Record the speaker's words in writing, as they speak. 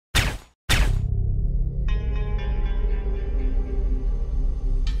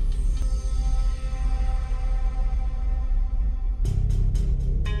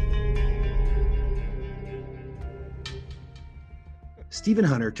Stephen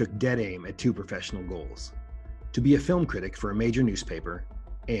Hunter took dead aim at two professional goals: to be a film critic for a major newspaper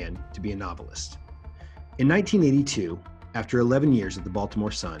and to be a novelist. In 1982, after 11 years at the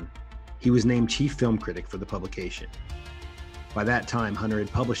Baltimore Sun, he was named chief film critic for the publication. By that time, Hunter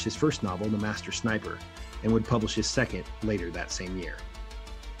had published his first novel, The Master Sniper, and would publish his second later that same year.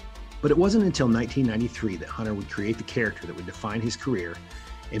 But it wasn't until 1993 that Hunter would create the character that would define his career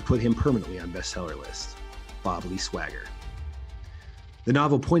and put him permanently on bestseller lists: Bob Lee Swagger. The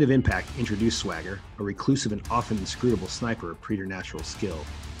novel Point of Impact introduced Swagger, a reclusive and often inscrutable sniper of preternatural skill,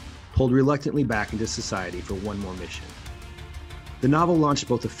 pulled reluctantly back into society for one more mission. The novel launched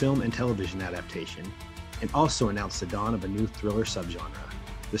both a film and television adaptation, and also announced the dawn of a new thriller subgenre,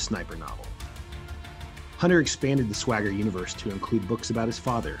 the sniper novel. Hunter expanded the Swagger universe to include books about his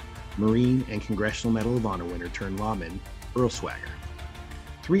father, Marine and Congressional Medal of Honor winner turned lawman Earl Swagger.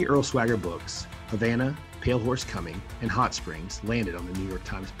 3 Earl Swagger books, Havana, Pale Horse Coming, and Hot Springs, landed on the New York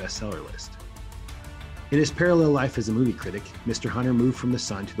Times bestseller list. In his parallel life as a movie critic, Mr. Hunter moved from the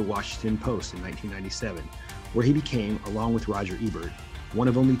Sun to the Washington Post in 1997, where he became, along with Roger Ebert, one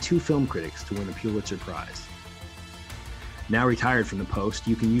of only 2 film critics to win the Pulitzer Prize. Now retired from the Post,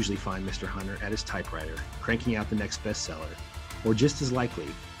 you can usually find Mr. Hunter at his typewriter, cranking out the next bestseller, or just as likely,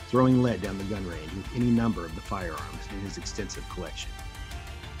 throwing lead down the gun range with any number of the firearms in his extensive collection.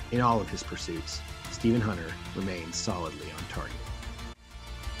 In all of his pursuits, Stephen Hunter remains solidly on target.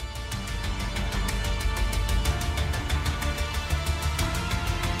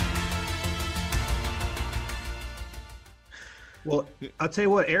 Well, I'll tell you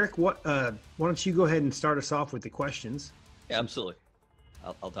what, Eric, why don't you go ahead and start us off with the questions? Yeah, absolutely.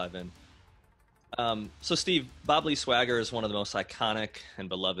 I'll dive in. So Steve, Bob Lee Swagger is one of the most iconic and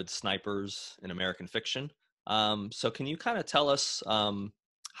beloved snipers in American fiction. So can you kind of tell us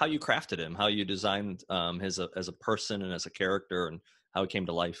how you crafted him, how you designed as a person and as a character, and how he came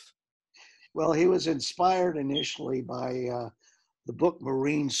to life? Well, he was inspired initially by the book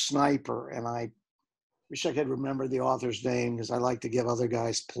Marine Sniper, and I wish I could remember the author's name because I like to give other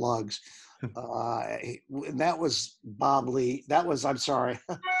guys plugs. And that was Bob Lee. That was, I'm sorry.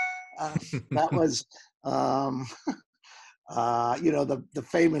 That was, the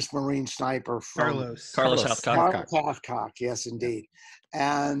famous Marine sniper from Carlos Hathcock. Carlos Hathcock, yes, indeed.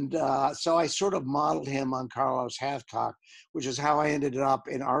 And so I sort of modeled him on Carlos Hathcock, which is how I ended up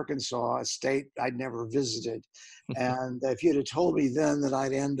in Arkansas, a state I'd never visited. And if you'd have told me then that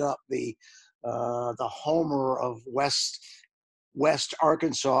I'd end up the Homer of West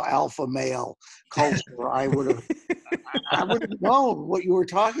Arkansas alpha male culture, I would have known what you were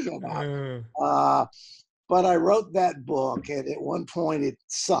talking about. But I wrote that book, and at one point it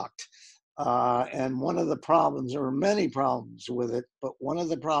sucked. And one of the problems, there were many problems with it, but one of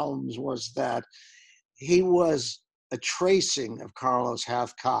the problems was that he was a tracing of Carlos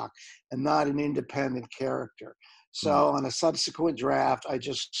Hathcock and not an independent character. So on a subsequent draft, I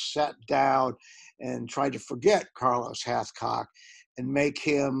just sat down and tried to forget Carlos Hathcock and make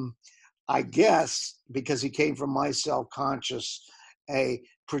him, I guess, because he came from my self-conscious, a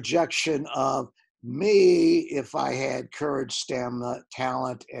projection of me if I had courage, stamina,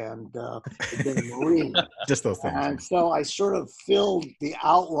 talent, and been a Marine. Just those things. And so I sort of filled the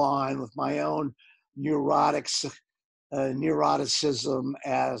outline with my own neuroticism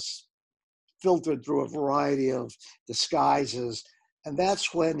as filtered through a variety of disguises. And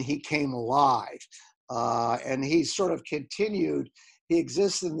that's when he came alive. And he sort of continued. He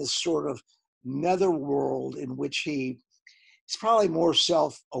exists in this sort of netherworld in which he's probably more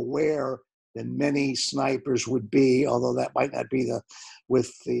self-aware than many snipers would be, although that might not be the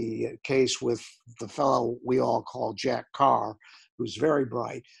case with the fellow we all call Jack Carr, who's very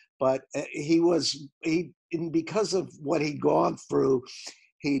bright. But because of what he'd gone through,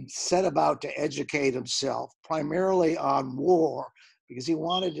 he'd set about to educate himself primarily on war, because he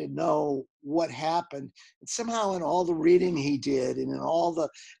wanted to know what happened. And somehow in all the reading he did, and in all the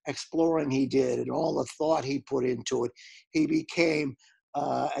exploring he did, and all the thought he put into it, he became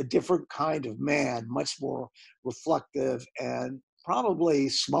a different kind of man, much more reflective and probably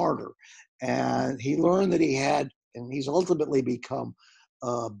smarter. And he learned that he had, and he's ultimately become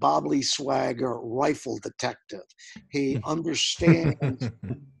Bob Lee Swagger, rifle detective. He understands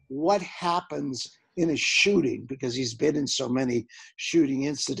what happens in a shooting because he's been in so many shooting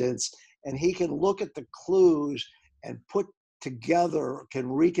incidents, and he can look at the clues and put together, can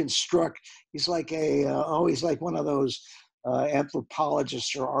reconstruct. He's like he's like one of those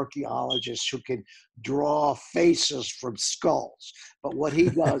anthropologists or archaeologists who can draw faces from skulls. But what he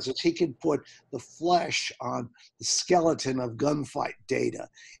does is he can put the flesh on the skeleton of gunfight data.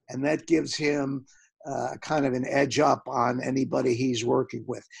 And that gives him kind of an edge up on anybody he's working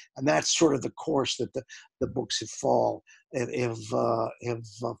with, and that's sort of the course that the books have followed.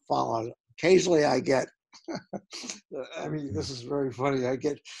 Occasionally, I get, I mean, this is very funny. I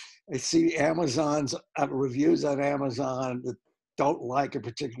see Amazon's reviews on Amazon that don't like a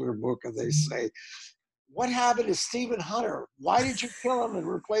particular book, and they say, "What happened to Stephen Hunter? Why did you kill him and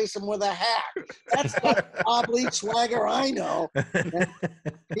replace him with a hack?" That's not Bob Lee Swagger I know. And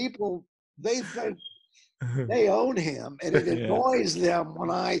people, they think they own him, and it annoys them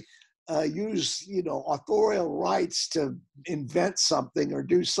when I use, authorial rights to invent something or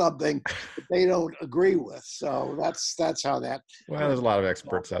do something that they don't agree with. So that's how that. Well, there's a lot of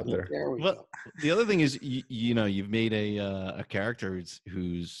experts out there. There we Well, go. the other thing is, you've made a character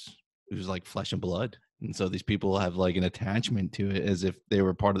who's like flesh and blood, and so these people have like an attachment to it as if they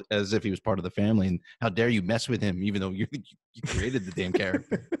were as if he was part of the family. And how dare you mess with him, even though you created the damn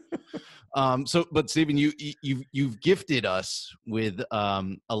character. But Stephen, you've gifted us with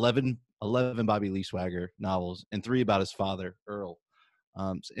 11 Bobby Lee Swagger novels and 3 about his father, Earl.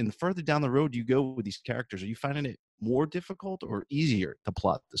 And the further down the road you go with these characters, are you finding it more difficult or easier to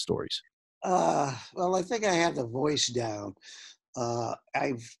plot the stories? Well, I think I have the voice down.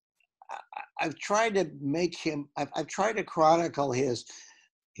 I've tried to make him. I've tried to chronicle his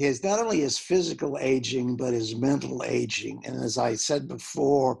not only his physical aging but his mental aging. And as I said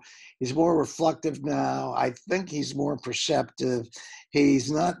before, he's more reflective now. I think he's more perceptive. He's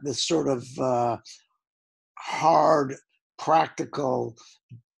not the sort of hard, practical,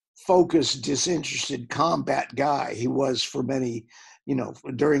 focused, disinterested combat guy he was for many,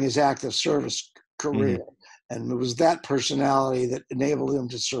 during his active service career. Mm-hmm. And it was that personality that enabled him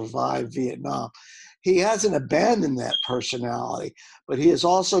to survive Vietnam. He hasn't abandoned that personality, but he is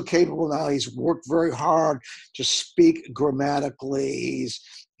also capable now. He's worked very hard to speak grammatically.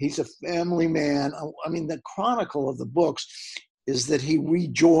 He's a family man. I mean, the chronicle of the books is that he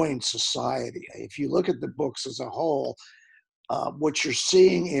rejoined society. If you look at the books as a whole, what you're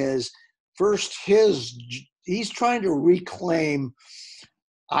seeing is first he's trying to reclaim,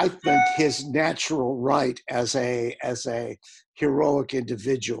 I think, his natural right as a heroic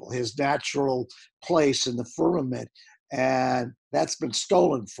individual, his natural place in the firmament, and that's been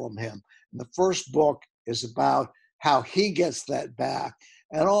stolen from him. And the first book is about how he gets that back,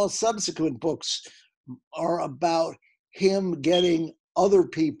 and all subsequent books are about him getting other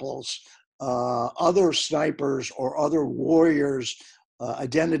people's, other snipers or other warriors'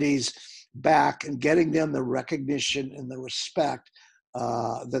 identities back and getting them the recognition and the respect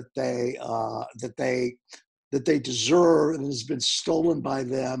that they deserve and has been stolen by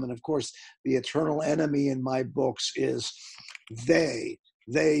them. And of course, the eternal enemy in my books is they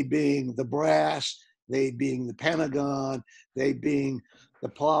being the brass, they being the Pentagon, they being the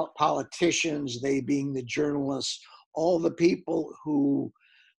politicians, they being the journalists, all the people who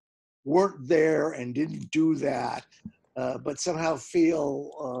weren't there and didn't do that, but somehow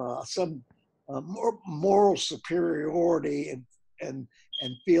feel some more moral superiority and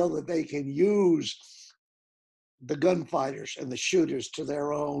feel that they can use the gunfighters and the shooters to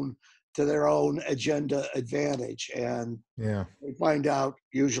their own agenda advantage. And we find out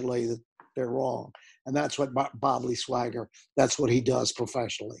usually that they're wrong. And that's what Bob Lee Swagger, that's what he does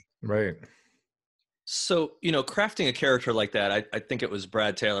professionally. Right. So, crafting a character like that, I think it was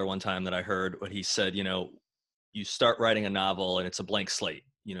Brad Taylor one time that I heard what he said, you start writing a novel and it's a blank slate.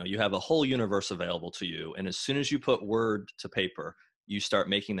 You have a whole universe available to you. And as soon as you put word to paper, you start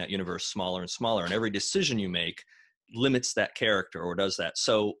making that universe smaller and smaller. And every decision you make limits that character or does that.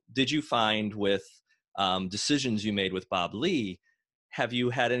 So did you find with decisions you made with Bob Lee, have you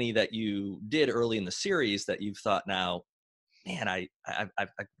had any that you did early in the series that you've thought now, man, I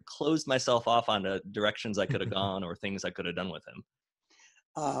closed myself off on the directions I could have gone or things I could have done with him?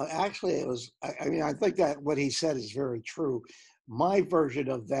 Actually, it was, I think that what he said is very true. My version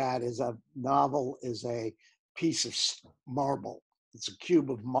of that is a novel is a piece of marble. It's a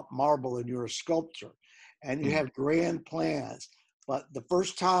cube of marble and you're a sculptor and you have grand plans. But the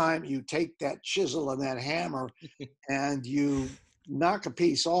first time you take that chisel and that hammer and you knock a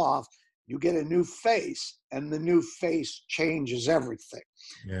piece off, you get a new face, and the new face changes everything.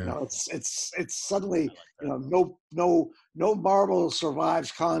 Yeah. It's suddenly, no marble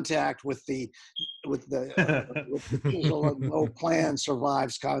survives contact with the chisel, and no plan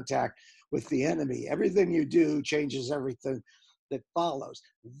survives contact with the enemy. Everything you do changes everything that follows.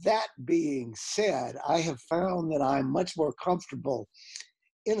 That being said, I have found that I'm much more comfortable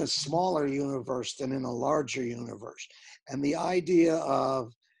in a smaller universe than in a larger universe. And the idea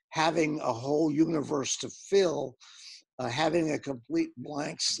of having a whole universe to fill having a complete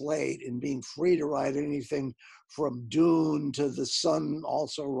blank slate and being free to write anything from Dune to The Sun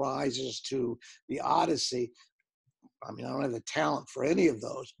Also Rises to The Odyssey. I mean, I don't have the talent for any of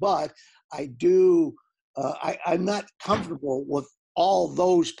those, but I do. I'm not comfortable with all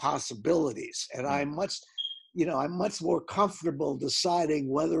those possibilities, and I'm much more comfortable deciding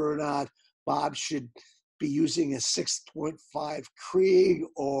whether or not Bob should be using a 6.5 Krieg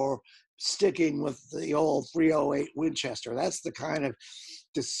or sticking with the old 308 Winchester. That's the kind of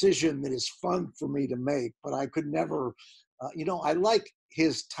decision that is fun for me to make, but I could never, I like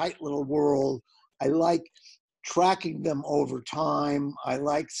his tight little world. I like tracking them over time. I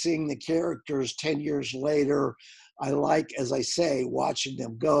like seeing the characters 10 years later. I like, as I say, watching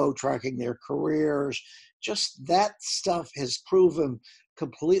them go, tracking their careers. Just that stuff has proven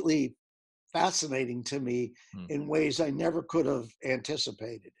completely fascinating to me in ways I never could have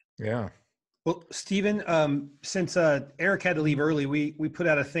anticipated. Yeah. Well, Stephen, since Eric had to leave early, we put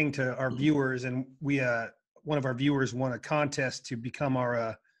out a thing to our viewers, and we one of our viewers won a contest to become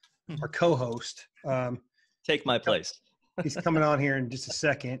our co-host. Take my place. He's coming on here in just a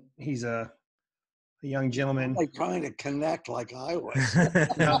second. He's a young gentleman. Like trying to connect like I was.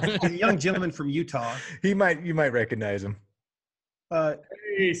 He's a young gentleman from Utah. You might recognize him.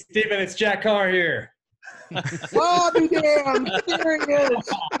 Hey, Stephen, it's Jack Carr here. Oh, be damned. There he is.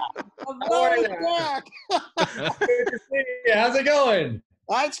 Hello, Jack. Good to see you. How's it going?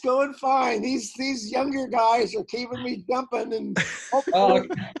 That's going fine. These younger guys are keeping me jumping and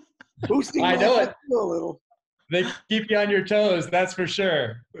boosting I my know head it. a little. They keep you on your toes, that's for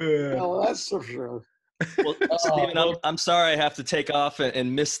sure. No, that's for sure. Well, Stephen, I'm sorry I have to take off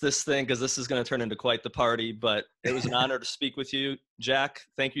and miss this thing because this is going to turn into quite the party, but it was an honor to speak with you. Jack,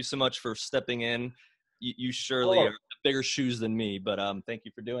 thank you so much for stepping in. You surely are bigger shoes than me, but thank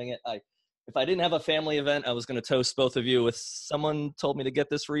you for doing it. If I didn't have a family event, I was going to toast both of you with someone told me to get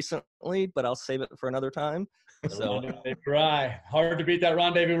this recently, but I'll save it for another time. So Rendezvous Rye. Hard to beat that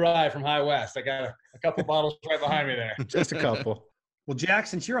Rendezvous Rye from High West. I got a couple bottles right behind me there. Just a couple. Well, Jack,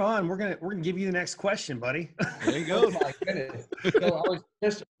 since you're on, we're gonna give you the next question, buddy. There you go. Oh my goodness. So I was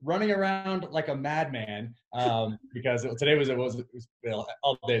just running around like a madman because today was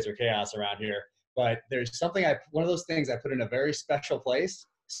all days are chaos around here. But there's something one of those things I put in a very special place,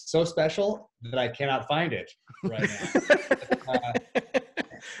 so special that I cannot find it right now.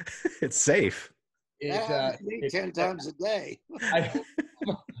 It's safe. It's 10 times a day.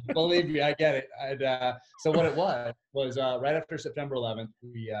 Believe me, I get it. So what it was right after September 11th,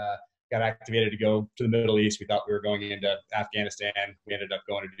 we got activated to go to the Middle East. We thought we were going into Afghanistan. We ended up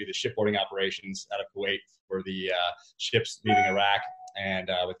going to do the shipboarding operations out of Kuwait for the ships leaving Iraq and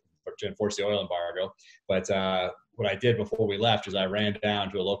to enforce the oil embargo. But what I did before we left is I ran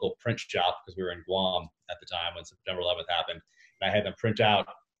down to a local print shop because we were in Guam at the time when September 11th happened. And I had them print out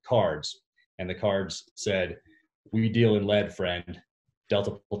cards. And the cards said, "We deal in lead, friend.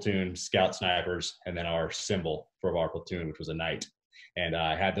 Delta platoon, scout snipers," and then our symbol for our platoon, which was a knight. And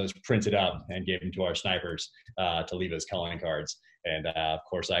I had those printed up and gave them to our snipers to leave as calling cards. And of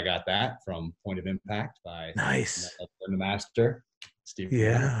course, I got that from Point of Impact by the master, Steve.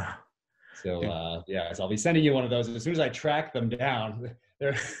 Yeah. So so I'll be sending you one of those as soon as I track them down.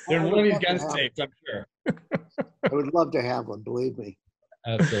 They're in one of these gun safes, I'm sure. I would love to have one, believe me.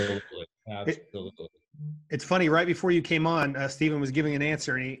 Absolutely. It's funny. Right before you came on, Stephen was giving an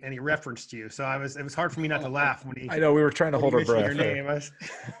answer, and he referenced you. So it was hard for me not to laugh when he. I know we were trying to hold our breath. Your name.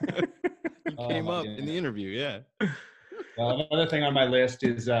 You came up in the interview, yeah. Well, another thing on my list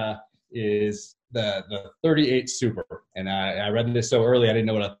is the 38 Super, and I read this so early I didn't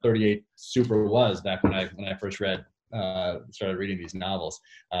know what a 38 Super was back when I first started reading these novels.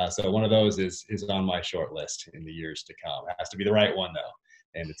 So one of those is on my short list in the years to come. It has to be the right one though.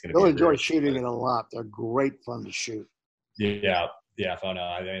 And it's going to You'll enjoy shooting it a lot. They're great fun to shoot. Yeah. Oh no,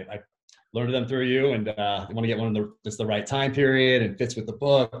 I learned them through you, and I want to get one that's the right time period and fits with the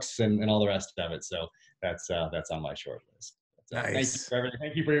books and all the rest of it. So that's on my short list. Nice. Thank you for everything.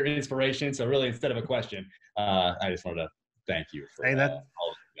 Thank you for your inspiration. So really, instead of a question, I just wanted to thank you for all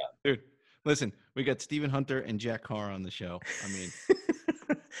Dude, listen, we got Stephen Hunter and Jack Carr on the show. I mean.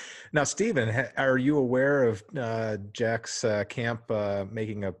 Now, Stephen, are you aware of Jack's camp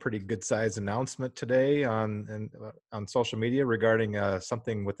making a pretty good sized announcement today on social media regarding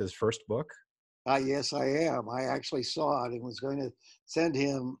something with his first book? Yes, I am. I actually saw it and was going to send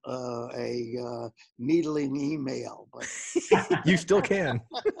him a needling email, but you still can.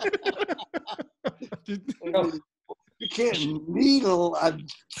 You can't needle a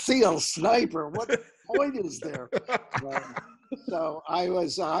SEAL sniper. What point is there? So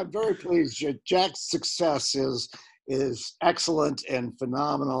I'm very pleased. Jack's success is excellent and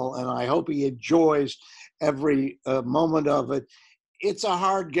phenomenal, and I hope he enjoys every moment of it. It's a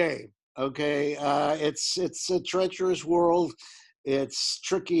hard game, okay? It's a treacherous world. It's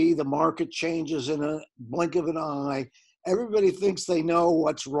tricky. The market changes in a blink of an eye. Everybody thinks they know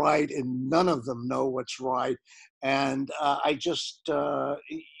what's right, and none of them know what's right. And I just,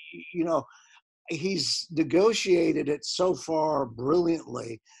 you know, he's negotiated it so far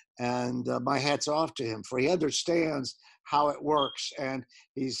brilliantly, and my hat's off to him, for he understands how it works, and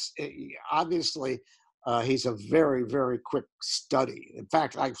obviously he's a very, very quick study. In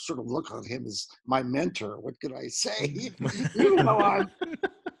fact, I sort of look on him as my mentor. What could I say? Even though I'm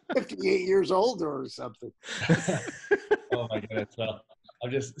 58 years older or something. Oh my goodness. Well, I'm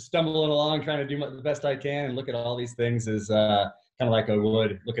just stumbling along, trying to do the best I can, and look at all these things as kind of like I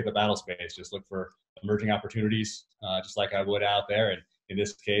would look at the battle space, just look for emerging opportunities, just like I would out there. And in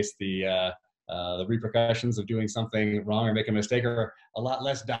this case, the repercussions of doing something wrong or making a mistake are a lot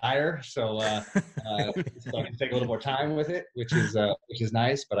less dire. So, so I can take a little more time with it, which is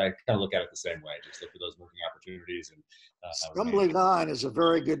nice. But I kind of look at it the same way. Just look for those emerging opportunities. And stumbling on is a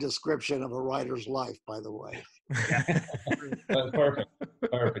very good description of a writer's life, by the way.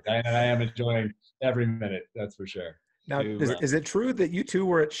 Perfect. I am enjoying every minute. That's for sure. Now, is it true that you two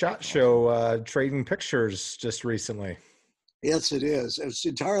were at SHOT Show trading pictures just recently? Yes, it is. It's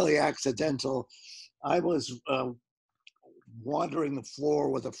entirely accidental. I was wandering the floor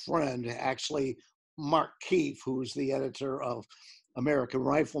with a friend, actually Mark Keefe, who's the editor of American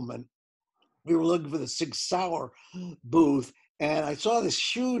Rifleman. We were looking for the Sig Sauer booth, and I saw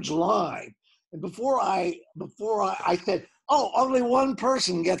this huge line. And before I said, oh, only one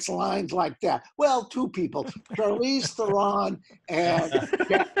person gets lines like that. Well, two people, Charlize Theron and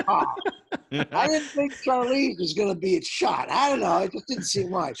Jack Carr. I didn't think Charlize was going to be at SHOT. I don't know. It just didn't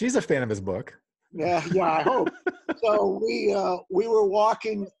seem right. She's a fan of his book. Yeah, I hope. So we were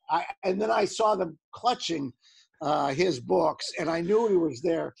walking, and then I saw them clutching his books, and I knew he was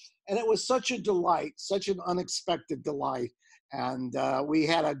there. And it was such a delight, such an unexpected delight. And we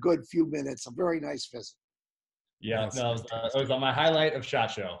had a good few minutes, a very nice visit. Yeah, no, it was on my highlight of SHOT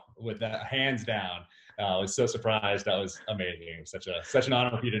Show, with that, hands down. I was so surprised. That was amazing. Such an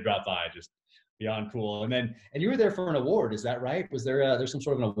honor for you to drop by. Just beyond cool. And you were there for an award, is that right? Was there's some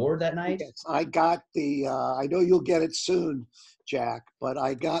sort of an award that night? Yes, I got the. I know you'll get it soon, Jack, but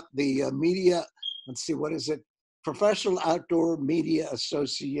I got the media. Let's see, what is it? Professional Outdoor Media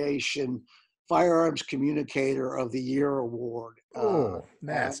Association Firearms Communicator of the Year award. Oh,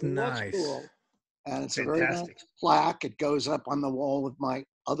 that's nice. Cool. And it's Fantastic. a very nice plaque. It goes up on the wall with my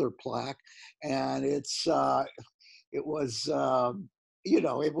other plaque, and it's a little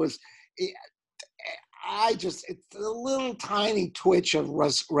tiny twitch of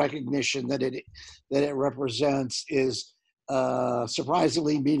recognition that it represents is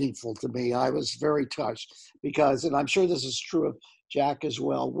surprisingly meaningful to me. I was very touched because, and I'm sure this is true of Jack as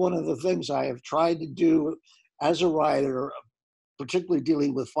well, one of the things I have tried to do as a writer, particularly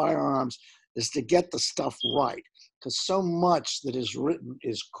dealing with firearms, is to get the stuff right, because so much that is written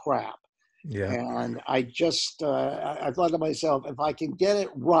is crap. Yeah. And I just, I thought to myself, if I can get it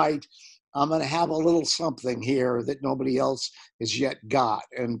right, I'm going to have a little something here that nobody else has yet got.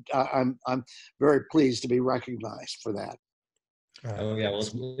 And I'm very pleased to be recognized for that. Oh yeah, well,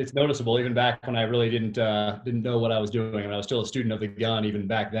 it's noticeable even back when I really didn't know what I was doing, and I was still a student of the gun even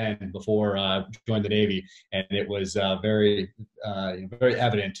back then before I joined the Navy, and it was very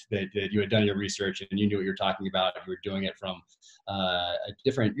evident that you had done your research and you knew what you were talking about. You were doing it from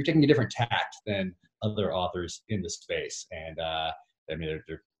you're taking a different tact than other authors in the space, and I mean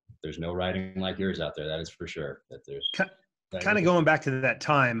there's no writing like yours out there. That is for sure. That there's kind of going back to that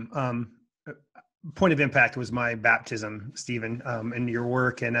time. Point of Impact was my baptism, Stephen, in your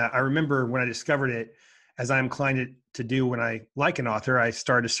work. And I remember when I discovered it, as I'm inclined to do when I like an author, I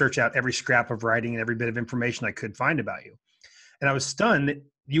started to search out every scrap of writing and every bit of information I could find about you. And I was stunned that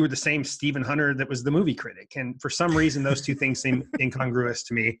you were the same Stephen Hunter that was the movie critic. And for some reason, those two things seem incongruous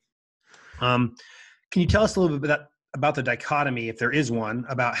to me. Can you tell us a little bit about the dichotomy, if there is one,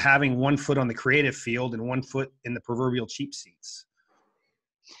 about having one foot on the creative field and one foot in the proverbial cheap seats?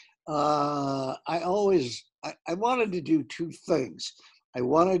 I wanted to do two things. I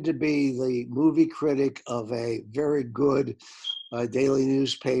wanted to be the movie critic of a very good daily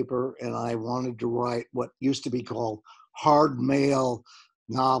newspaper, and I wanted to write what used to be called hard mail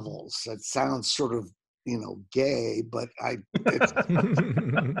novels. That sounds sort of, gay, but it's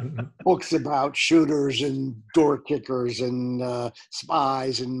books about shooters and door kickers and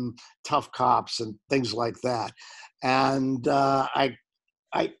spies and tough cops and things like that. And I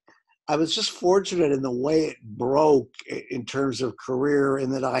I was just fortunate in the way it broke in terms of career, in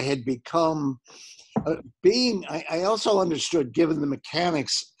that I had become I also understood, given the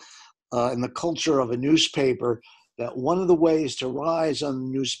mechanics and the culture of a newspaper, that one of the ways to rise on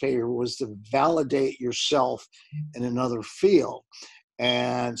the newspaper was to validate yourself in another field.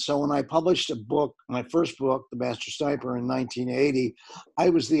 And so when I published a book, my first book, The Master Sniper, in 1980, I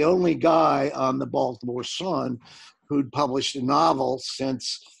was the only guy on the Baltimore Sun who'd published a novel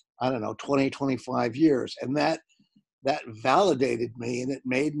since, I don't know, 20, 25 years. And that validated me, and it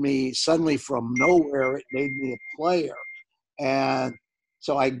made me suddenly, from nowhere, it made me a player. And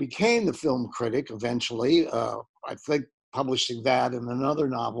so I became the film critic eventually. I think publishing that and another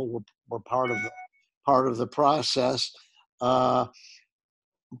novel were part of the process.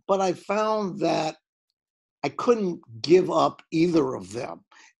 But I found that I couldn't give up either of them.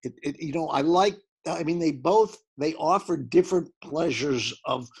 I mean, they offered different pleasures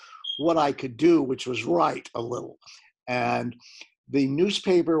of what I could do, which was write a little. And the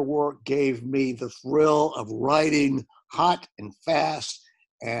newspaper work gave me the thrill of writing hot and fast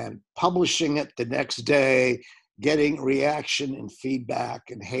and publishing it the next day, getting reaction and feedback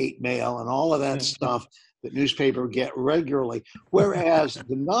and hate mail and all of that stuff that newspaper get regularly. Whereas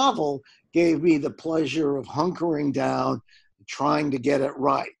the novel gave me the pleasure of hunkering down, trying to get it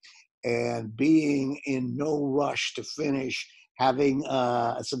right, and being in no rush to finish, having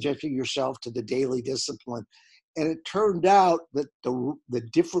subjecting yourself to the daily discipline. And it turned out that the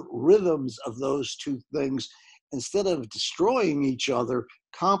different rhythms of those two things, instead of destroying each other,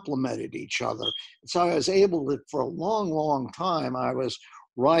 complemented each other. And so I was able to, for a long, long time, I was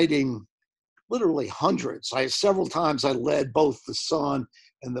writing literally hundreds. Several times I led both the Sun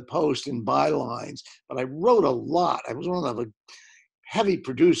and the Post in bylines, but I wrote a lot. I was one of the heavy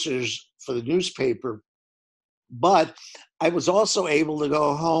producers for the newspaper, but I was also able to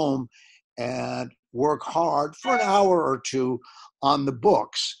go home and work hard for an hour or two on the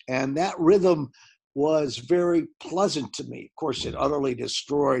books. And that rhythm was very pleasant to me. Of course, it utterly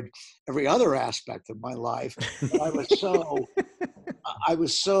destroyed every other aspect of my life. But I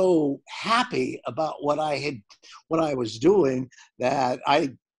was so happy about what I was doing, that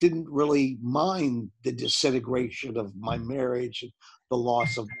I didn't really mind the disintegration of my marriage and the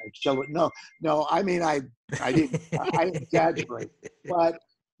loss of my children. No, I mean, I exaggerate. But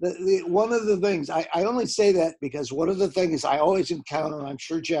one of the things, I only say that because one of the things I always encounter, and I'm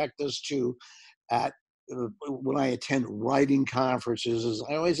sure Jack does too, when I attend writing conferences, is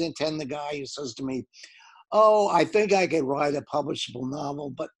I always attend the guy who says to me, "Oh, I think I could write a publishable novel,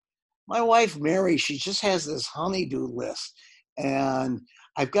 but my wife, Mary, she just has this honey-do list, and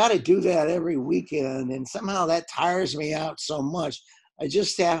I've got to do that every weekend, and somehow that tires me out so much. I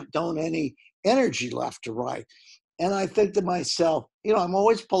just don't any energy left to write." And I think to myself, I'm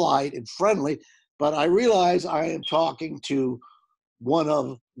always polite and friendly, but I realize I am talking to one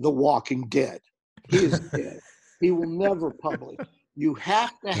of the Walking Dead. He is dead. He will never publish. You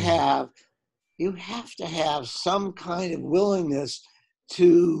have to have some kind of willingness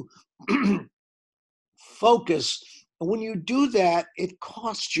to focus. And when you do that, it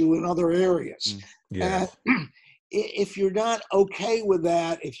costs you in other areas. Yeah. And if you're not okay with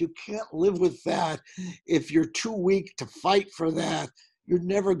that, if you can't live with that, if you're too weak to fight for that, you're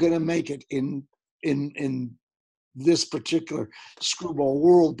never going to make it in this particular screwball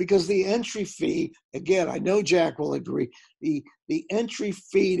world, because the entry fee, again, I know Jack will agree, the entry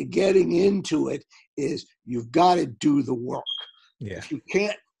fee to getting into it is you've got to do the work. Yeah. If you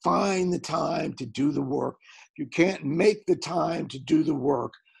can't find the time to do the work, if you can't make the time to do the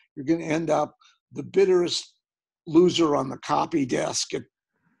work, you're going to end up the bitterest loser on the copy desk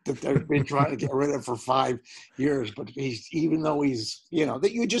that they've been trying to get rid of for 5 years. But even though he's,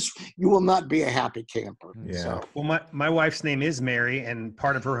 that you will not be a happy camper. Yeah. So. Well, my wife's name is Mary, and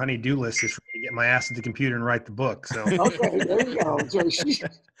part of her honey-do list is for me to get my ass at the computer and write the book. So Okay, there you go. So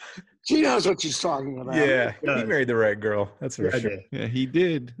she knows what she's talking about. Yeah, he married the right girl. That's for sure. Yeah, he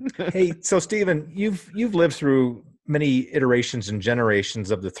did. Hey, so Stephen, you've lived through many iterations and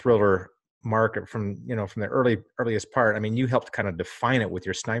generations of the thriller market from the earliest part. I mean, you helped kind of define it with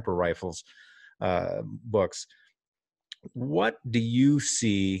your Sniper Rifles books. What do you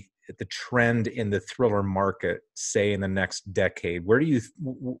see the trend in the thriller market, say, in the next decade? Where do you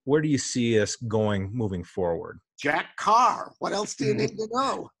see us moving forward? Jack Carr. What else do you need to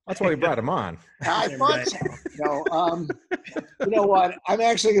know? That's why we brought him on. I thought so. You know what? I'm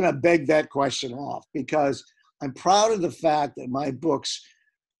actually going to beg that question off, because I'm proud of the fact that my books,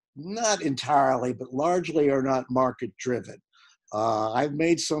 not entirely, but largely, are not market driven. I've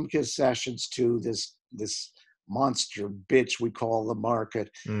made some concessions to this monster bitch we call the market.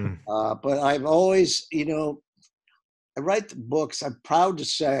 Mm. But I've always, I write the books. I'm proud to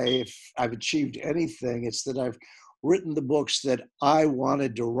say if I've achieved anything, it's that I've written the books that I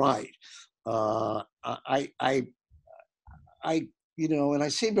wanted to write. And I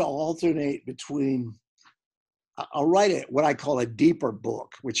seem to alternate between, I'll write it, what I call a deeper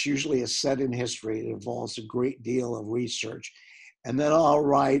book, which usually is set in history. It involves a great deal of research. And then I'll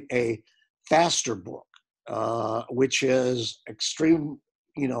write a faster book, which is extreme,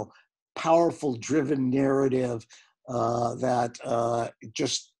 powerful, driven narrative that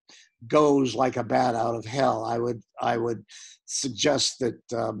just goes like a bat out of hell. I would suggest that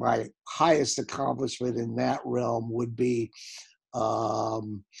my highest accomplishment in that realm would be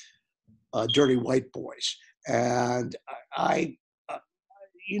Dirty White Boys. And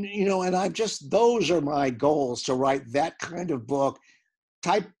and I've just, those are my goals, to write that kind of book,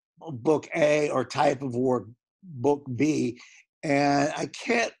 type of book A or type of work book B. And I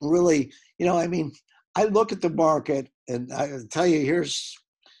can't really, I look at the market and I tell you,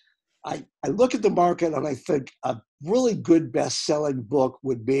 I look at the market and I think a really good best-selling book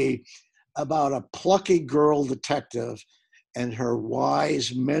would be about a plucky girl detective and her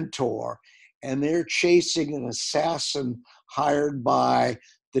wise mentor, and they're chasing an assassin hired by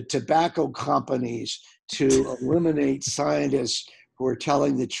the tobacco companies to eliminate scientists who are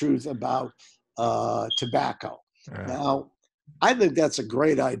telling the truth about tobacco. Now, I think that's a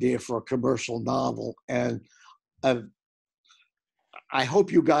great idea for a commercial novel, and I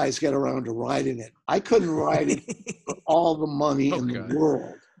hope you guys get around to writing it. I couldn't write it for all the money in the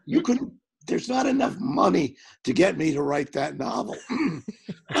world. You couldn't. There's not enough money to get me to write that novel.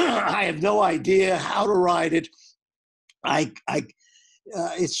 I have no idea how to write it.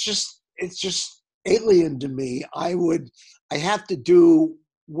 It's just alien to me. I have to do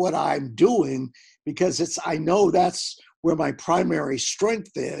what I'm doing because I know that's where my primary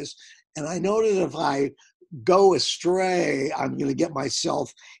strength is. And I know that if I go astray, I'm going to get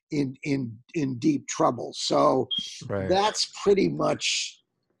myself in deep trouble. So that's pretty much,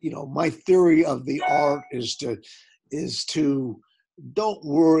 my theory of the art is to don't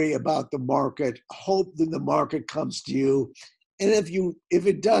worry about the market. Hope that the market comes to you. And if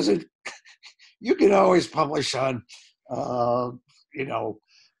it doesn't, you can always publish on,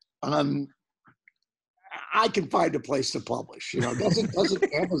 I can find a place to publish. Doesn't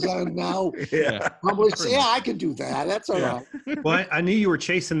Amazon now publish? Yeah, I can do that. That's all right. Well, I knew you were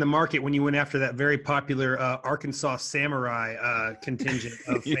chasing the market when you went after that very popular Arkansas Samurai contingent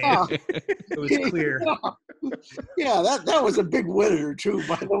of fans. It was clear. Yeah, that was a big winner too,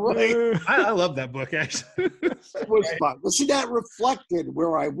 by the way. I love that book, actually. It was fun. Well, see, that reflected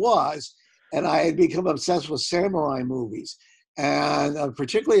where I was, and I had become obsessed with samurai movies. And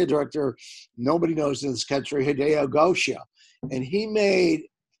particularly a director nobody knows in this country, Hideo Gosha. And he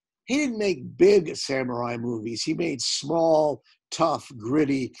didn't make big samurai movies. He made small, tough,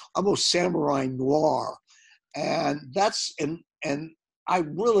 gritty, almost samurai noir. And I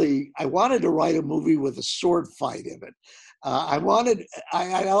wanted to write a movie with a sword fight in it. I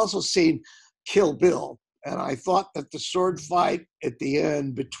also seen Kill Bill, and I thought that the sword fight at the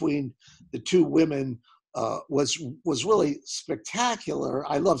end between the two women was really spectacular.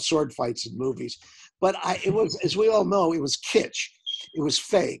 I love sword fights in movies, but it was, as we all know, it was kitsch. It was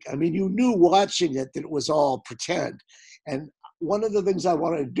fake. I mean, you knew watching it that it was all pretend. And one of the things I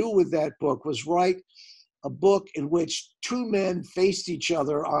wanted to do with that book was write a book in which two men faced each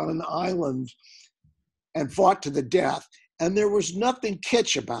other on an island and fought to the death. And there was nothing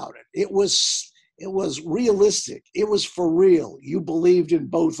kitsch about it. It was realistic. It was for real. You believed in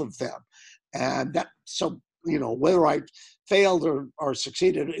both of them. And whether I failed or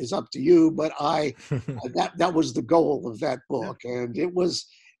succeeded is up to you, but that was the goal of that book. And it was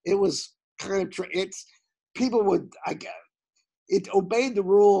kind of, it obeyed the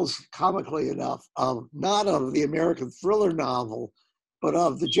rules, comically enough, of not of the American thriller novel, but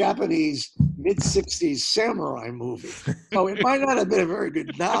of the Japanese mid-60s samurai movie. So it might not have been a very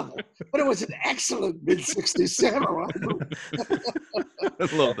good novel, but it was an excellent mid-60s samurai movie.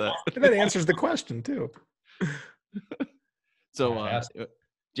 I love that. And that answers the question, too. So,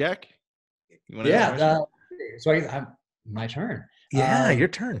 Jack? You want to so I'm my turn. Yeah, your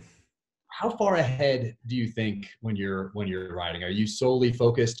turn. How far ahead do you think when you're writing? Are you solely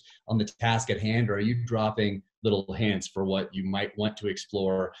focused on the task at hand, or are you dropping little hints for what you might want to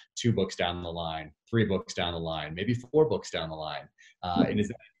explore 2 books down the line, 3 books down the line, maybe 4 books down the line? And is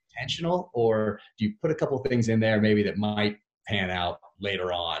that intentional, or do you put a couple of things in there maybe that might pan out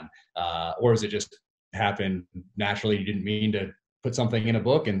later on? Or does it just happen naturally? You didn't mean to put something in a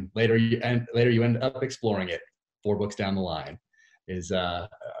book and later you end up exploring it. 4 books down the line. Are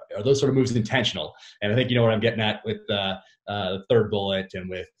those sort of moves intentional? And I think you know what I'm getting at with the third bullet and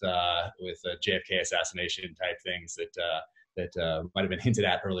with JFK assassination type things that might have been hinted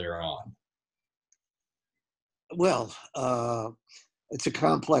at earlier on. Well, it's a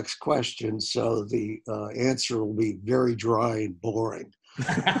complex question, so the answer will be very dry and boring.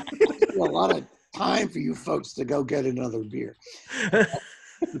 A lot of time for you folks to go get another beer.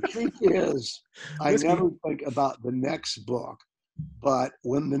 The truth is, I never think about the next book, but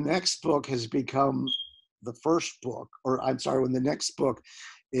when the next book has become the first book, or I'm sorry, when the next book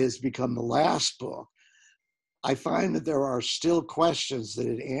is become the last book, I find that there are still questions that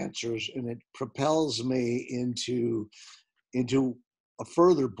it answers, and it propels me into a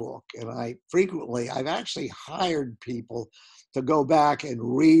further book. And I've actually hired people to go back and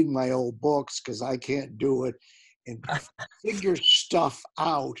read my old books because I can't do it, and figure stuff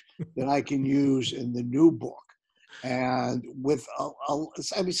out that I can use in the new book. And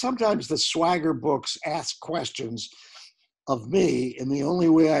sometimes the swagger books ask questions of me, and the only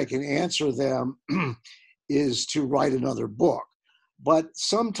way I can answer them is to write another book. But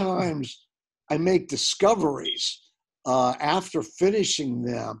sometimes I make discoveries after finishing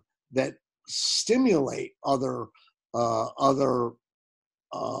them that stimulate other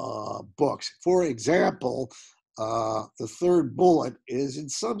books. For example, the third bullet is in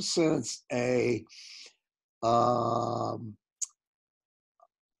some sense a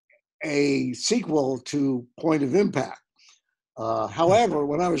sequel to Point of Impact. However,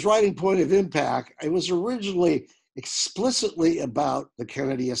 when I was writing Point of Impact, it was originally explicitly about the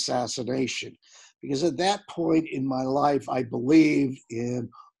Kennedy assassination, because at that point in my life, I believed in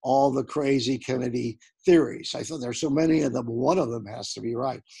all the crazy Kennedy theories. I thought there's so many of them, one of them has to be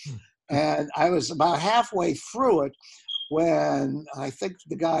right. And I was about halfway through it when I think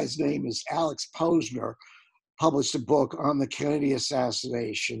the guy's name is Alex Posner, published a book on the Kennedy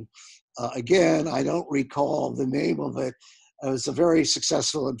assassination. Again, I don't recall the name of it. It was a very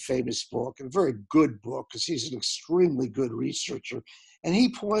successful and famous book, and a very good book because he's an extremely good researcher. And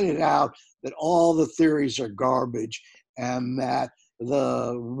he pointed out that all the theories are garbage and that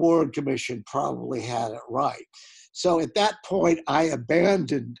the Warren Commission probably had it right. So at that point, I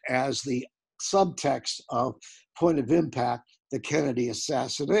abandoned as the subtext of Point of Impact, the Kennedy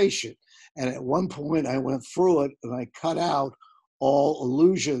assassination. And at one point I went through it and I cut out all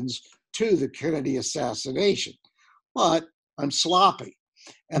allusions to the Kennedy assassination. But I'm sloppy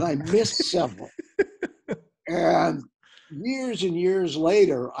and I missed several. And years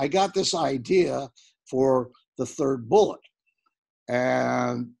later, I got this idea for the third bullet.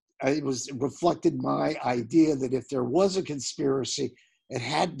 And it reflected my idea that if there was a conspiracy, it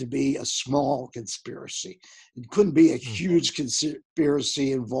had to be a small conspiracy. It couldn't be a huge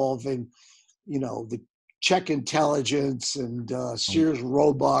conspiracy involving, the Czech intelligence and Sears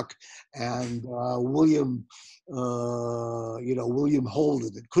Roebuck and William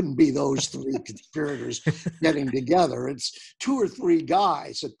Holden. It couldn't be those three conspirators getting together. It's 2 or 3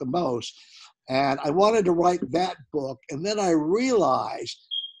 guys at the most. And I wanted to write that book. And then I realized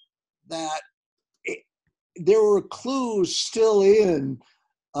that there were clues still in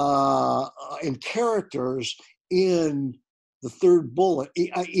characters in the third bullet,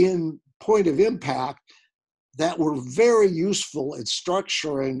 in Point of Impact, that were very useful in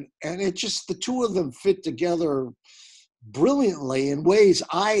structuring. And the two of them fit together brilliantly in ways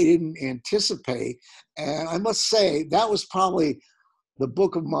I didn't anticipate. And I must say, that was probably the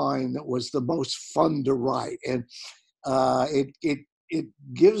book of mine that was the most fun to write. And it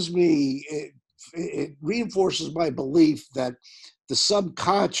gives me, it reinforces my belief that the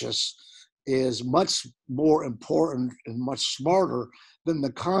subconscious is much more important and much smarter than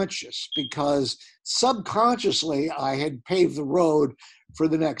the conscious, because subconsciously I had paved the road for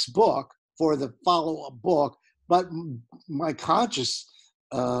the next book, for the follow-up book, but my conscious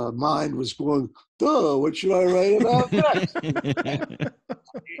mind was going, duh, what should I write about next?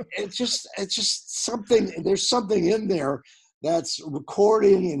 It's just something, there's something in there that's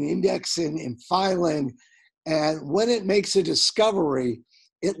recording and indexing and filing. And when it makes a discovery,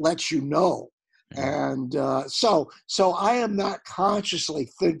 it lets you know. And so I am not consciously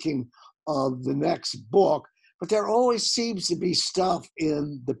thinking of the next book, but there always seems to be stuff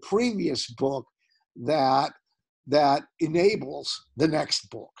in the previous book that enables the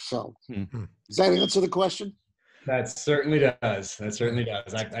next book. So does that answer the question? That certainly does. That certainly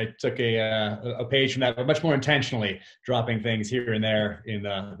does. I took a page from that, but much more intentionally, dropping things here and there in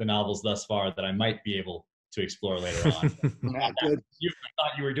the novels thus far that I might be able to explore later on. Yeah, good. I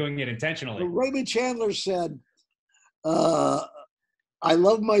thought you were doing it intentionally. Raymond Chandler said, I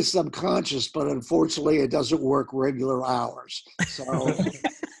love my subconscious, but unfortunately, it doesn't work regular hours. So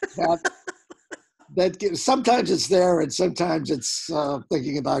sometimes it's there, and sometimes it's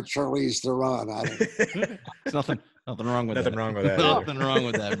thinking about Charlize Theron. I don't know. There's nothing wrong with Nothing that. wrong with that. Nothing wrong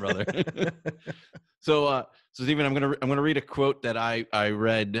with that, brother. So Stephen, I'm gonna read a quote that I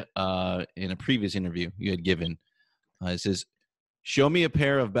read in a previous interview you had given. It says, "Show me a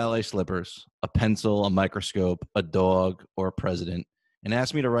pair of ballet slippers, a pencil, a microscope, a dog, or a president, and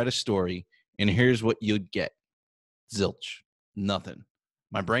ask me to write a story, and here's what you'd get. Zilch. Nothing.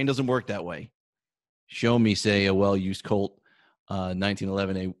 My brain doesn't work that way. Show me, say, a well-used Colt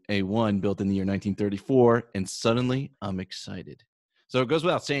 1911 A1 built in the year 1934, and suddenly I'm excited." So it goes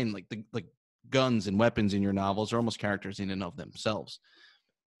without saying, like the guns and weapons in your novels are almost characters in and of themselves.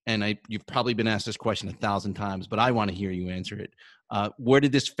 And you've probably been asked this question 1,000 times, but I want to hear you answer it. Where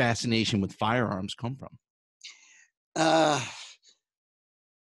did this fascination with firearms come from?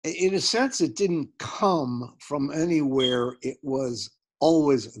 In a sense, it didn't come from anywhere. It was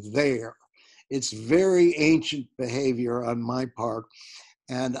always there. It's very ancient behavior on my part.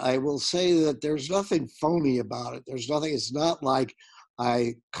 And I will say that there's nothing phony about it. It's not like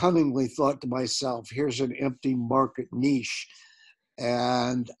I cunningly thought to myself, here's an empty market niche.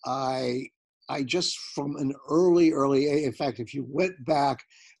 And I just, from an early age, in fact, if you went back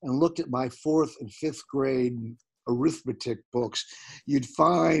and looked at my 4th and 5th grade arithmetic books, you'd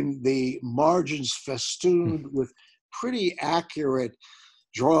find the margins festooned with pretty accurate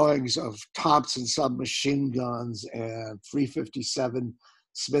drawings of Thompson submachine guns and 357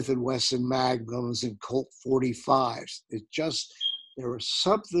 Smith & Wesson Magnums and Colt 45s. There was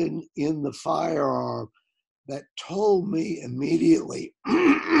something in the firearm that told me immediately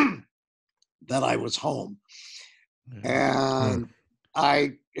that I was home. And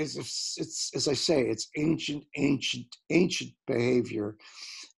it's as I say, it's ancient behavior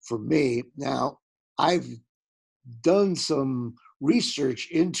for me. Now, I've done some research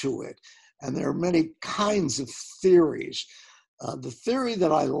into it, and there are many kinds of theories. The theory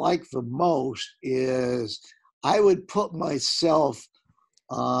that I like the most is I would put myself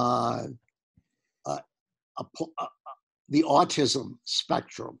on the autism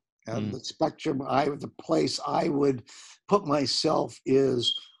spectrum. And the spectrum, the place I would put myself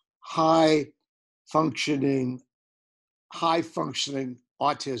is high functioning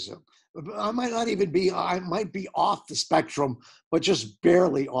autism. I might be off the spectrum, but just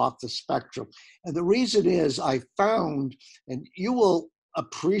barely off the spectrum. And the reason is I found, and you will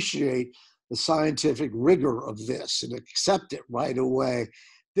appreciate the scientific rigor of this and accept it right away.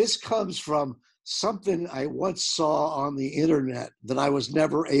 This comes from something I once saw on the internet that I was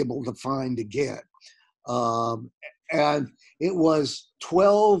never able to find again. And it was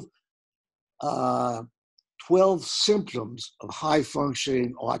 12 symptoms of high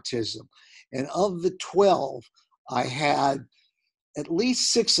functioning autism. And of the 12, I had at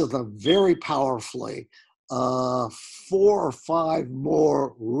least 6 of them very powerfully, 4 or 5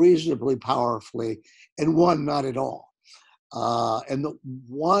 more reasonably powerfully, and 1 not at all. And the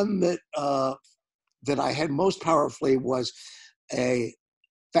one that I had most powerfully was a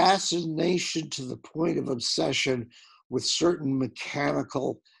fascination to the point of obsession with certain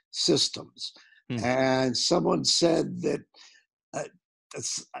mechanical systems. And someone said that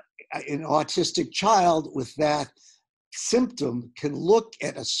an autistic child with that symptom can look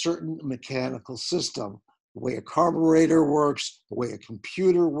at a certain mechanical system, the way a carburetor works, the way a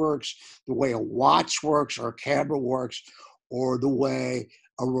computer works, the way a watch works or a camera works, or the way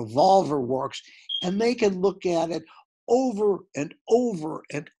a revolver works, and they can look at it over and over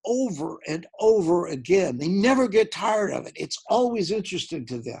and over and over again. They never get tired of it. It's always interesting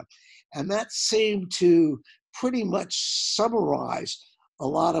to them. And that seemed to pretty much summarize a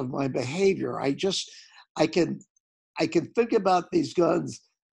lot of my behavior. I can think about these guns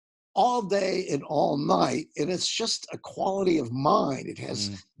all day and all night, and it's just a quality of mind. It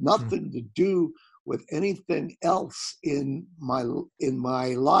has nothing to do with anything else in my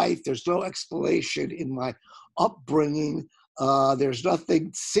life. There's no explanation in my upbringing. There's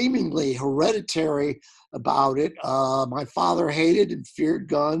nothing seemingly hereditary about it. My father hated and feared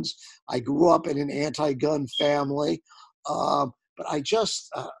guns. I grew up in an anti-gun family. But I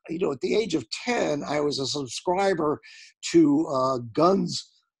just, at the age of 10, I was a subscriber to Guns,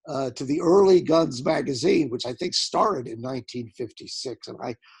 to the early Guns magazine, which I think started in 1956.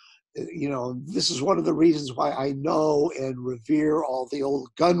 And this is one of the reasons why I know and revere all the old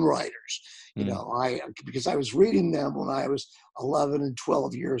gun writers. Because I was reading them when I was 11 and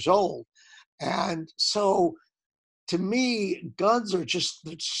 12 years old. And so to me, guns are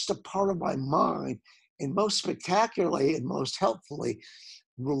just a part of my mind. and most spectacularly and most helpfully,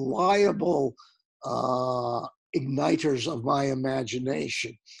 reliable igniters of my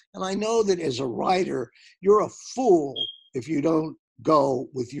imagination. And I know that as a writer, you're a fool if you don't go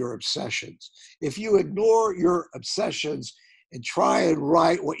with your obsessions. If you ignore your obsessions and try and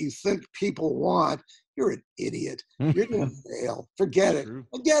write what you think people want, you're an idiot. You're going to fail. Forget it. True.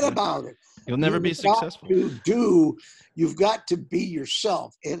 Forget Yeah. about it. You'll never be successful. You've got to be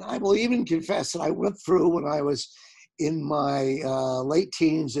yourself. And I will even confess that I went through, when I was in my late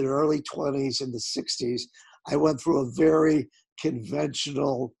teens and early 20s in the 60s, I went through a very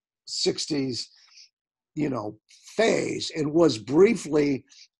conventional 60s, phase, and was briefly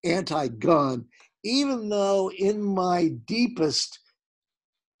anti-gun, even though in my deepest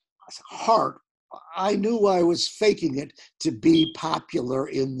heart, I knew I was faking it to be popular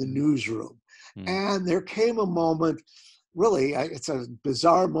in the newsroom. And there came a moment, really, it's a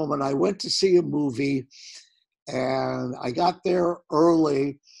bizarre moment. I went to see a movie, and I got there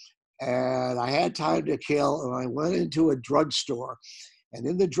early, and I had time to kill, and I went into a drugstore. And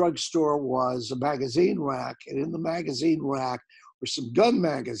in the drugstore was a magazine rack, and in the magazine rack were some gun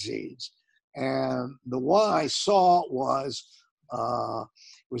magazines. And the one I saw was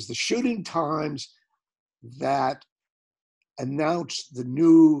the Shooting Times that announced the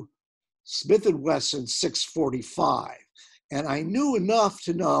new Smith & Wesson 645. And I knew enough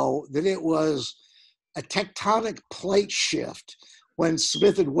to know that it was a tectonic plate shift when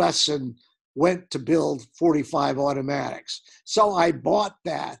Smith & Wesson went to build 45 automatics. So I bought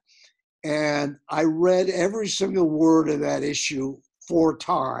that, and I read every single word of that issue 4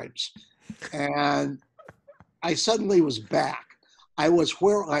 times. And I suddenly was back. I was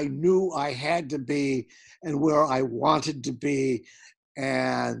where I knew I had to be and where I wanted to be.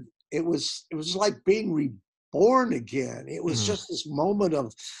 And it was like being reborn again. It was just this moment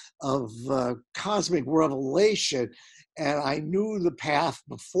of cosmic revelation. And I knew the path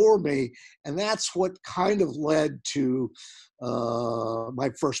before me. And that's what kind of led to my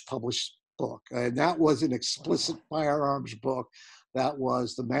first published book. And that was an explicit firearms book. That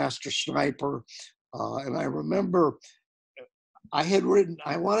was The Master Sniper. And I remember I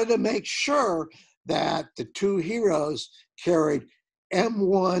wanted to make sure that the 2 heroes carried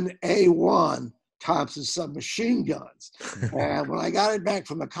M1A1 Thompson submachine guns. And when I got it back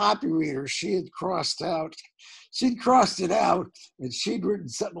from the copy reader, she'd crossed it out, and she'd written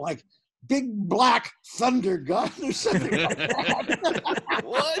something like Big Black Thunder Gun or something like that.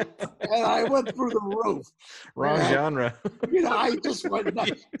 What? And I went through the roof. Wrong genre. I just went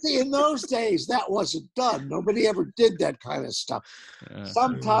nuts. See, in those days, that wasn't done. Nobody ever did that kind of stuff.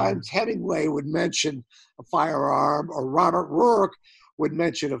 Sometimes Hemingway would mention a firearm, or Robert Rourke would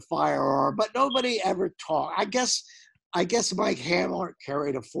mention a firearm, but nobody ever talked. I guess Mike Hamlet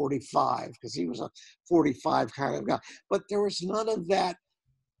carried a 45 because he was a 45 kind of guy. But there was none of that.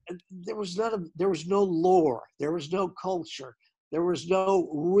 There was no lore. There was no culture. There was no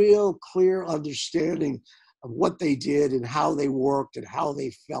real clear understanding of what they did and how they worked and how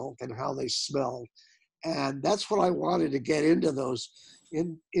they felt and how they smelled. And that's what I wanted to get into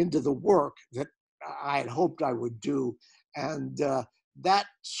into the work that I had hoped I would do. And that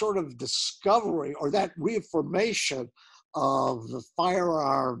sort of discovery, or that reaffirmation of the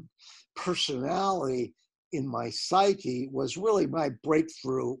firearm personality in my psyche, was really my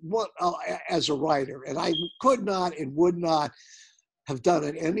breakthrough as a writer. And I could not and would not have done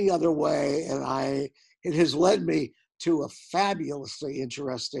it any other way. And it has led me to a fabulously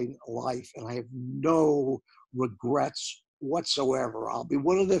interesting life, and I have no regrets whatsoever. I'll be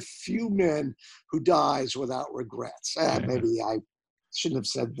one of the few men who dies without regrets. Maybe I shouldn't have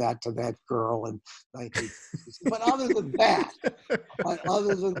said that to that girl in 1960s. But other than that,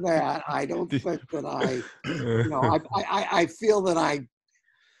 I don't think that I feel that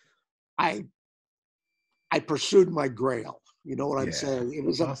I pursued my grail. You know what I'm saying? It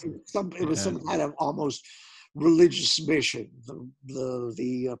was awesome. Some kind of almost religious mission,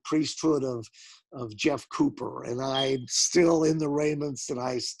 the priesthood of Jeff Cooper, and I'm still in the Raymonds, and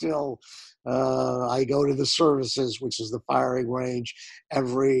I still I go to the services, which is the firing range,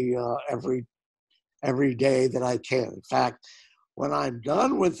 every day that I can. In fact, when I'm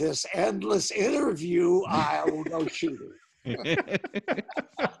done with this endless interview, I will go shooting.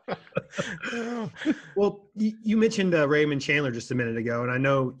 Well, you mentioned Raymond Chandler just a minute ago, and I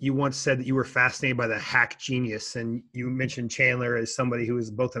know you once said that you were fascinated by the hack genius, and you mentioned Chandler as somebody who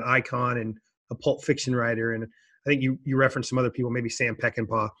is both an icon and a pulp fiction writer, and I think you referenced some other people, maybe Sam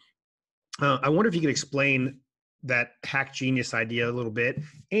Peckinpah. I wonder if you could explain that hack genius idea a little bit,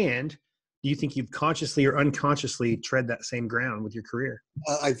 and do you think you've consciously or unconsciously tread that same ground with your career?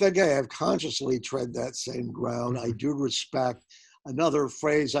 I think I have consciously tread that same ground. I do respect. Another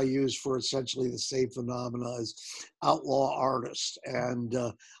phrase I use for essentially the same phenomena is outlaw artist. And,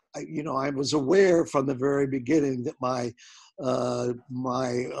 I was aware from the very beginning that my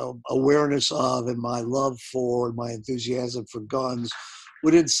awareness of and my love for and my enthusiasm for guns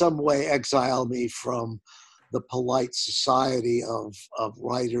would in some way exile me from the polite society of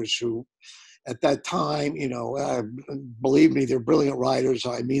writers who, at that time, believe me, they're brilliant writers.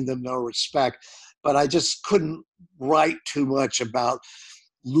 I mean them no respect, but I just couldn't write too much about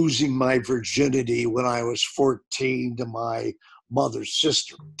losing my virginity when I was 14 to my mother's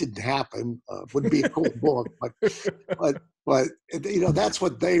sister. It didn't happen. Would be a cool book, but that's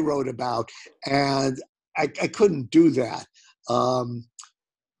what they wrote about, and I couldn't do that. And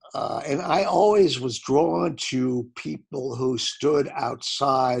I always was drawn to people who stood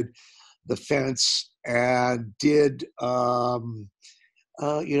outside the fence and did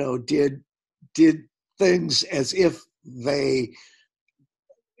things as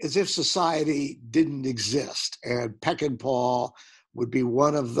if society didn't exist. And Peckinpah would be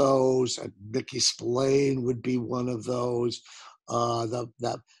one of those, and Mickey Spillane would be one of those.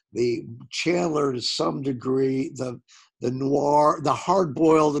 The Chandler, to some degree, the noir, the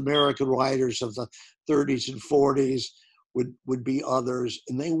hard-boiled American writers of the 30s and 40s would be others,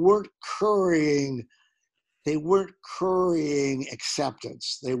 and they weren't currying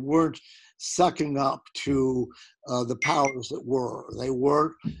acceptance. They weren't sucking up to the powers that were. They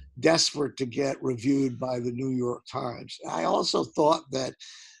weren't desperate to get reviewed by the New York Times. I also thought that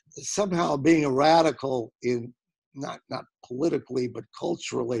somehow being a radical in not politically but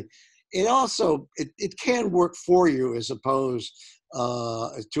culturally, it can work for you as opposed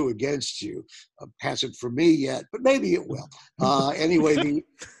to against you. Hasn't for me yet, but maybe it will. Anyway,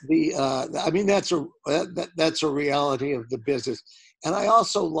 that's a reality of the business. And I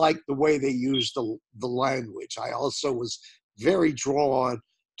also like the way they use the language. I also was very drawn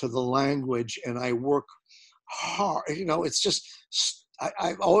to the language, and I work hard. It's just,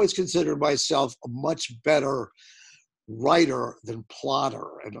 I've always considered myself a much better writer than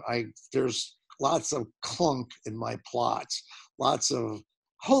plotter. And there's lots of clunk in my plots, lots of,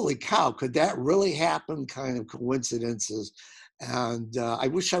 holy cow, could that really happen kind of coincidences. And I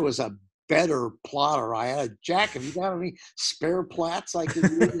wish I was a better plotter. Jack, have you got any spare plots I can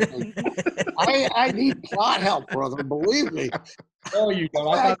use? I need plot help, brother. Believe me. Oh, you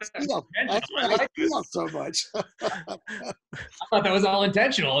don't. That's why I feel so much. I thought that was all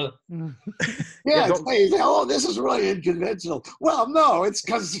intentional. Yeah, this is really unconventional. Well, no, it's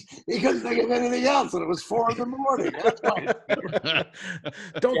because he couldn't think of anything else, and it was 4 a.m. That's why.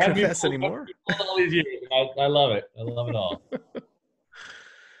 Don't confess anymore. All these years. I love it. I love it all.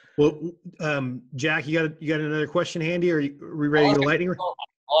 Well, Jack, you got another question handy, or are we ready to go lightning?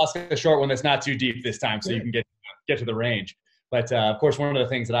 I'll ask a short one that's not too deep this time, so you can get to the range. But of course, one of the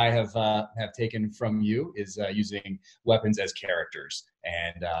things that I have taken from you is using weapons as characters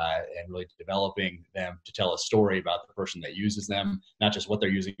and really developing them to tell a story about the person that uses them, not just what they're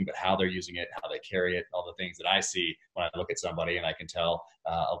using, but how they're using it, how they carry it, all the things that I see when I look at somebody, and I can tell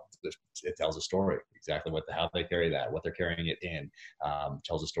it tells a story, exactly how they carry that, what they're carrying it in,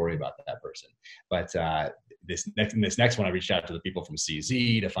 tells a story about that person. But this next one, I reached out to the people from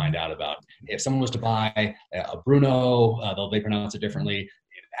CZ to find out about if someone was to buy a Bruno, though they pronounce it differently,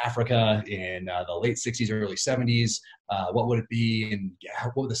 in Africa in the late 60s, early 70s, what would it be, and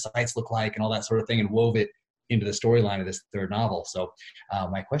what would the sites look like, and all that sort of thing, and wove it into the storyline of this third novel. So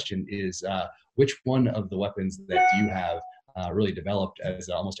my question is, which one of the weapons that you have really developed as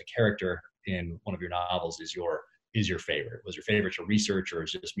almost a character in one of your novels is your favorite? Was your favorite to research, or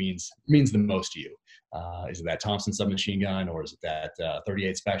it just means the most to you? Is it that Thompson submachine gun, or is it that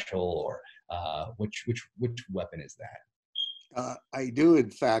 38 special, or which weapon is that? I do, in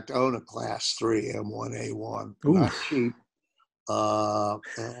fact, own a Class 3 M1A1. Not cheap. I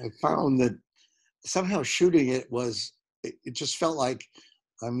found that somehow shooting it just felt like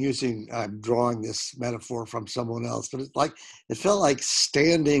I'm drawing this metaphor from someone else, but it felt like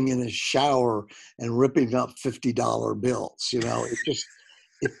standing in a shower and ripping up $50 bills. It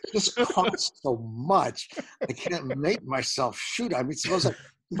just costs so much. I can't make myself shoot. I mean,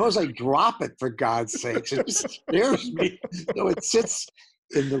 suppose I drop it, for God's sakes. It just scares me. It sits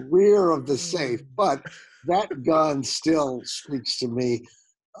in the rear of the safe, but that gun still speaks to me.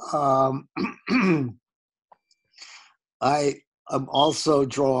 I'm also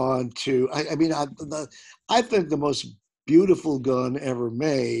drawn to, I think the most beautiful gun ever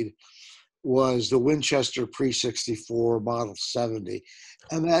made was the Winchester Pre-64 Model 70.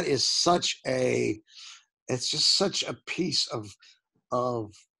 And that is it's just such a piece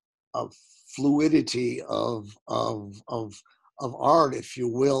of fluidity of art, if you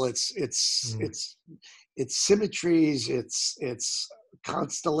will. It's symmetries, it's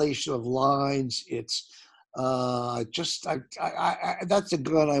constellation of lines. It's that's a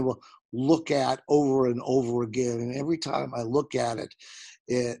gun I will look at over and over again. And every time I look at it,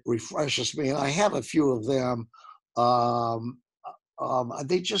 it refreshes me. And I have a few of them.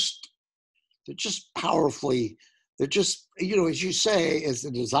 They're just powerfully, they're just, as you say,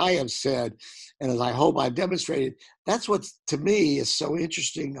 as I have said, and as I hope I've demonstrated, that's what to me is so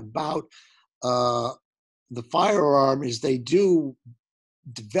interesting about the firearm is they do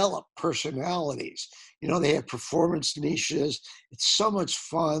develop personalities. They have performance niches. It's so much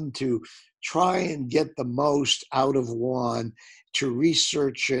fun to try and get the most out of one, to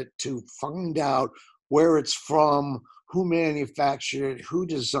research it, to find out where it's from, who manufactured it, who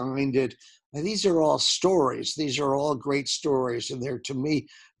designed it. And these are all stories. These are all great stories. And they're, to me,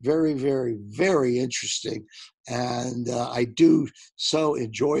 very, very, very interesting. And I do so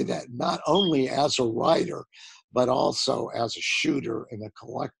enjoy that, not only as a writer, but also as a shooter and a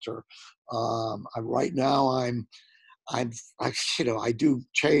collector. Right now, I do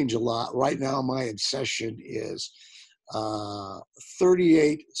change a lot. Right now, my obsession is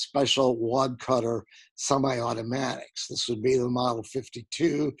 38 special wad cutter semi-automatics. This would be the Model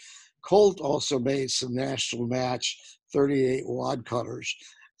 52. Colt also made some national match 38 wad cutters,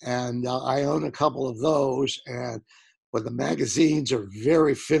 and I own a couple of those. And but the magazines are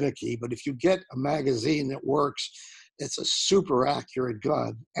very finicky. But if you get a magazine that works, it's a super accurate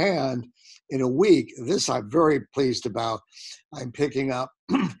gun. And in a week, this I'm very pleased about. I'm picking up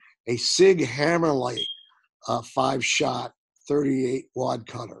a Sig Hammerley 5-shot 38 wad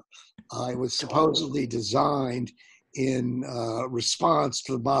cutter. It was supposedly designed in response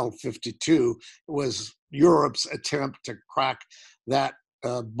to the Model 52. It was Europe's attempt to crack that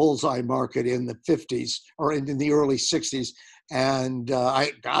bullseye market in the 50s or in the early 60s. And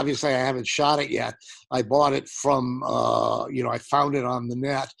I haven't shot it yet. I bought it from, I found it on the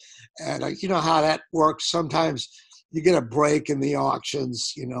net. And you know how that works. Sometimes you get a break in the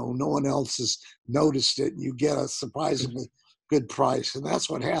auctions, no one else has noticed it, and you get a surprisingly good price. And that's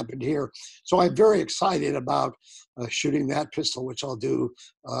what happened here. So I'm very excited about shooting that pistol, which I'll do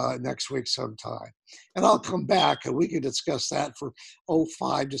next week sometime. And I'll come back and we can discuss that for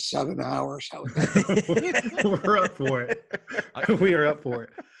 5 to 7 hours. How would that We're up for it. We are up for it.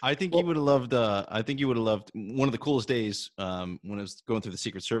 I think you would have loved. I think you would have loved one of the coolest days when I was going through the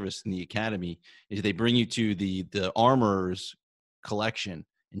Secret Service in the academy. Is they bring you to the armorer's collection,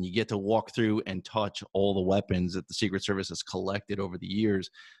 and you get to walk through and touch all the weapons that the Secret Service has collected over the years.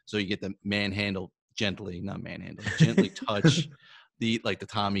 So you get to gently touch the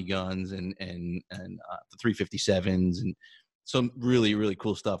Tommy guns and the 357s and some really, really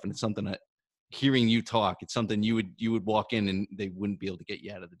cool stuff. And it's something that, hearing you talk, it's something you would walk in and they wouldn't be able to get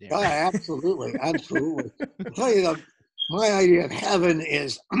you out of the damn. Oh, absolutely. Absolutely. I'll tell you, my idea of heaven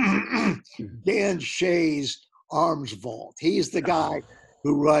is Dan Shay's Arms Vault. He's the guy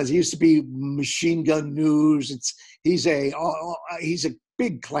who runs. He used to be Machine Gun News. He's a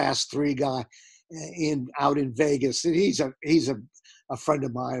big Class 3 guy out in Vegas, and he's a friend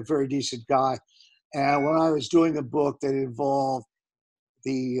of mine, a very decent guy. And when I was doing a book that involved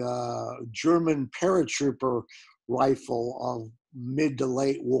the German paratrooper rifle of mid to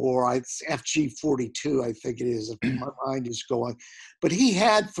late war, it's FG-42, I think it is, if my mind is going. But he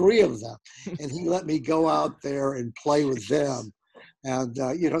had 3 of them, and he let me go out there and play with them. And,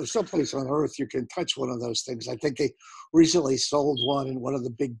 someplace on earth you can touch one of those things. I think they recently sold one in one of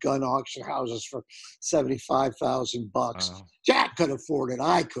the big gun auction houses for $75,000. Wow. Jack could afford it.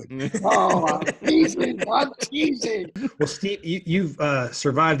 I couldn't. Oh, I'm teasing. I'm teasing. Well, Steve, you've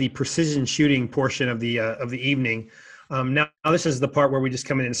survived the precision shooting portion of the evening. Now this is the part where we just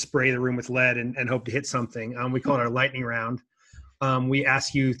come in and spray the room with lead and hope to hit something. We call it our lightning round. We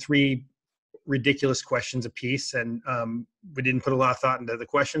ask you 3 ridiculous questions apiece, and we didn't put a lot of thought into the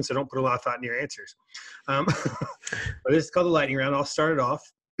questions, so don't put a lot of thought in your answers. But this is called the lightning round. I'll start it off.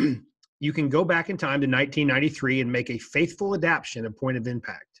 You can go back in time to 1993 and make a faithful adaptation of Point of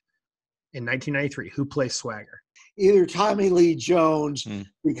Impact. In 1993, who plays Swagger? Either Tommy Lee Jones,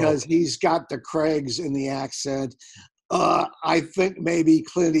 because he's got the Craigs in the accent. I think maybe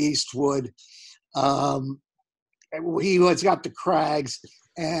Clint Eastwood. He has got the Craigs,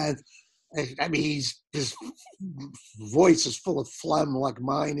 and I mean, his voice is full of phlegm like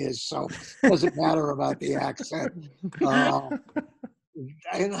mine is, so it doesn't matter about the accent.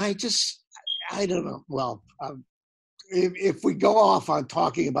 And I don't know. Well, if we go off on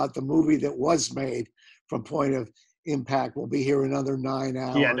talking about the movie that was made from Point of Impact, we'll be here another 9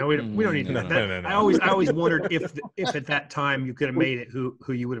 hours. Yeah, no, we don't need to. No, That, no, no. I always wondered if at that time you could have made it, who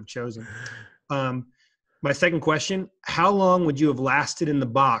you would have chosen. My second question: how long would you have lasted in the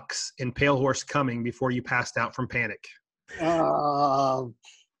box in Pale Horse Coming before you passed out from panic?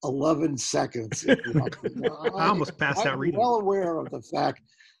 11 seconds. I almost passed out reading. I'm well aware of the fact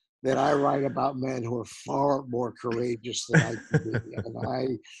that I write about men who are far more courageous than I can be, and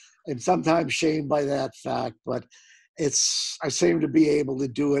I am sometimes shamed by that fact. But I seem to be able to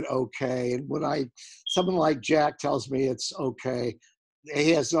do it okay. And when someone like Jack tells me it's okay,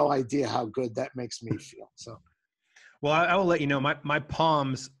 he has no idea how good that makes me feel. So, well, I will let you know. My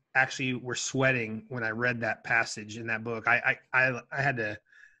palms actually were sweating when I read that passage in that book. I had to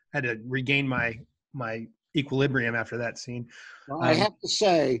regain my equilibrium after that scene. well, I have to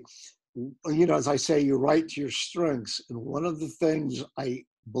say, as I say, you write to your strengths, and one of the things I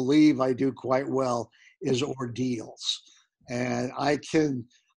believe I do quite well is ordeals, and I can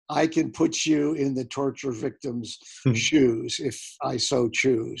put you in the torture victim's shoes if I so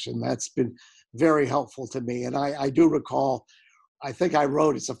choose, and that's been very helpful to me. And I do recall, I think I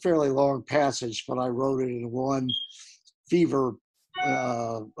wrote, it's a fairly long passage, but I wrote it in one fever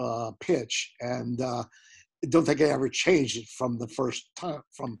pitch, and I don't think I ever changed it from the first time.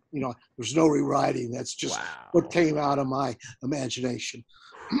 There's no rewriting. That's just what came out of my imagination.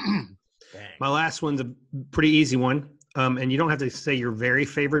 My last one's a pretty easy one. And you don't have to say your very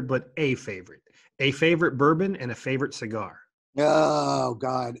favorite, but a favorite bourbon and a favorite cigar. Oh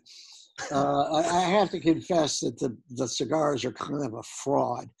God. I have to confess that the cigars are kind of a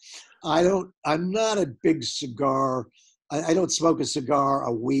fraud. I'm not a big cigar. I don't smoke a cigar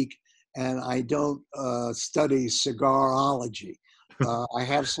a week, and I don't study cigarology. I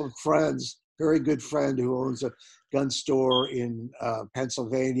have some friends, very good friend who owns a gun store in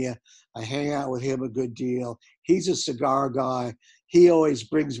Pennsylvania. I hang out with him a good deal. He's a cigar guy. He always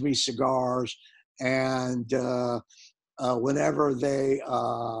brings me cigars, and whenever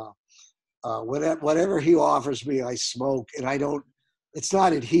whatever he offers me, I smoke, and I don't. It's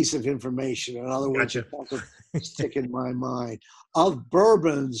not adhesive information. In other words, it doesn't stick in my mind. Of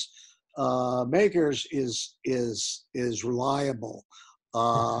bourbons, Makers is reliable.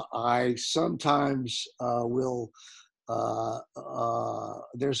 I sometimes will.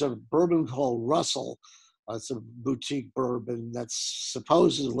 There's a bourbon called Russell. It's a boutique bourbon that's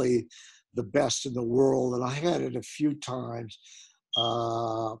supposedly the best in the world, and I had it a few times.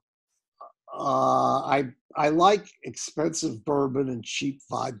 I like expensive bourbon and cheap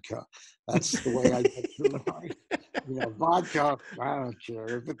vodka. That's the way I get through life. Vodka, I don't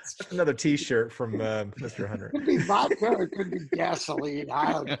care. If it's another T-shirt from Mr. Hunter. It could be vodka or it could be gasoline.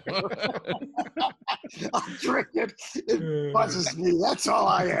 I don't care. I'll drink it. It buzzes me. That's all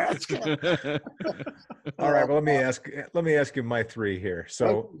I ask. All right. Well, let me ask you my three here.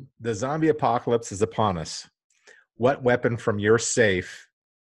 So the zombie apocalypse is upon us. What weapon from your safe?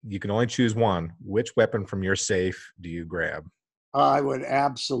 You can only choose one. Which weapon from your safe do you grab? I would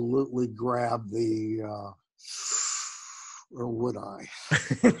absolutely grab or would I?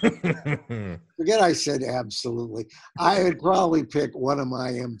 Forget I said absolutely. I would probably pick one of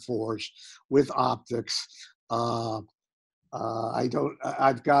my M4s with optics. I've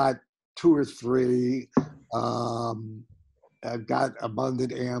got 2 or 3. I've got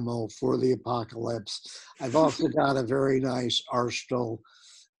abundant ammo for the apocalypse. I've also got a very nice Arsenal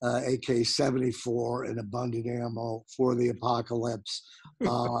AK-74 and abundant ammo for the apocalypse.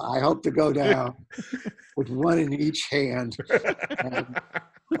 I hope to go down with one in each hand and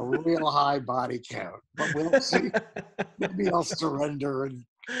a real high body count. But we'll see. Maybe I'll surrender and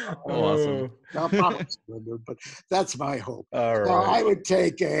Awesome. I'll probably surrender, but that's my hope. All right. So I would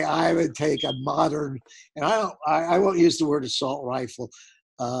take a modern, and I won't use the word assault rifle.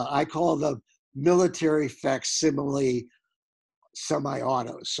 I call them military facsimile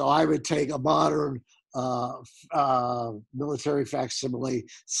semi-autos. So I would take a modern military facsimile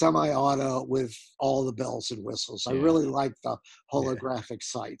semi-auto with all the bells and whistles. I really like the holographic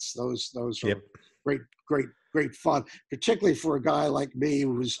sights. Those are great fun, particularly for a guy like me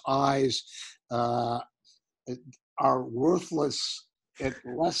whose eyes are worthless at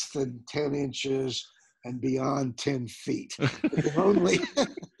less than 10 inches and beyond 10 feet.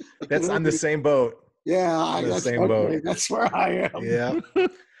 That's on the same boat. Yeah, that's where I am. Yeah.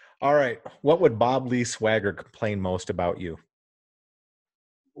 All right. What would Bob Lee Swagger complain most about you?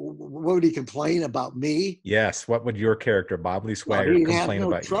 What would he complain about me? Yes. What would your character, Bob Lee Swagger, he'd complain have no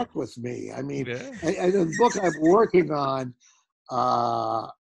about truck with me. I mean, and the book I'm working on,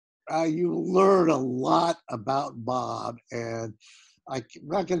 you learn a lot about Bob, and I'm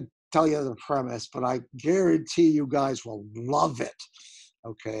not going to tell you the premise, but I guarantee you guys will love it.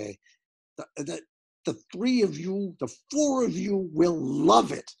 Okay, the three of you, the four of you will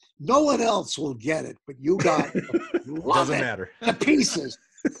love it. No one else will get it, but you guys love Doesn't it matter. to pieces.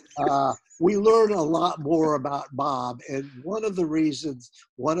 We learn a lot more about Bob, and one of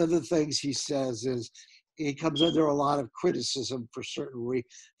the things he says is he comes under a lot of criticism for certain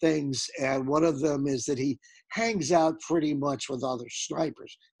things, and one of them is that he hangs out pretty much with other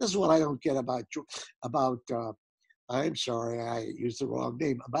snipers. This is what I don't get about I'm sorry, I used the wrong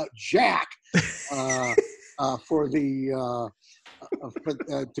name, about Jack. To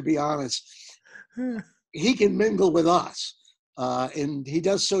be honest, he can mingle with us, and he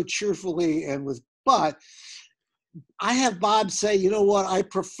does so cheerfully but I have Bob say, you know what, I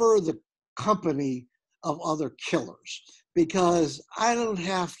prefer the company of other killers because I don't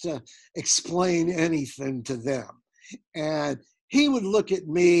have to explain anything to them. And he would look at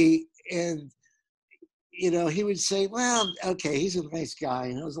me and, he would say, well, okay, he's a nice guy.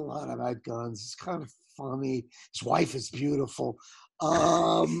 He knows a lot about guns. It's kind of funny. His wife is beautiful.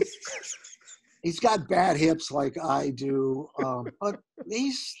 He's got bad hips like I do, but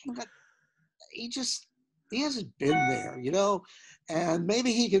he hasn't been there, and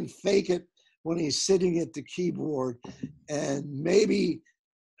maybe he can fake it when he's sitting at the keyboard, and maybe,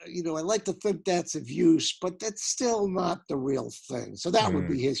 I like to think that's of use, but that's still not the real thing. So that would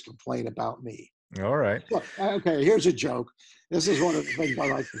be his complaint about me. All right. Look, okay, here's a joke. This is one of the things I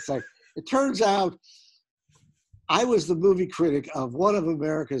like to say. It turns out I was the movie critic of one of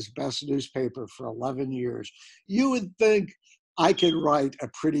America's best newspaper for 11 years. You would think I could write a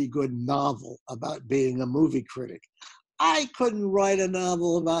pretty good novel about being a movie critic. I couldn't write a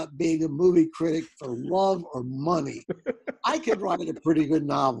novel about being a movie critic for love or money. I could write a pretty good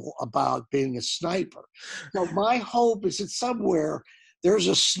novel about being a sniper. So my hope is that somewhere there's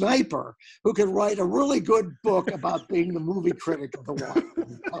a sniper who can write a really good book about being the movie critic of the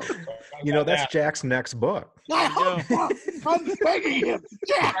Washington Post. That's Jack's next book. I hope so. I'm begging him.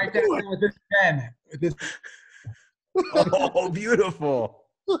 Jack, do it. With this pen. With this. Oh, beautiful.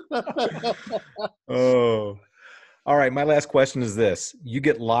 Oh. All right, my last question is this. You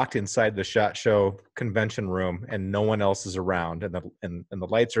get locked inside the SHOT Show convention room and no one else is around, and the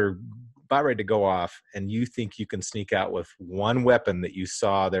lights are about ready to go off, and you think you can sneak out with one weapon that you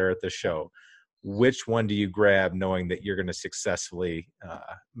saw there at the show. Which one do you grab knowing that you're going to successfully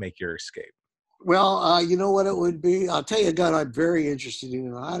make your escape? Well, you know what it would be? I'll tell you a gun I'm very interested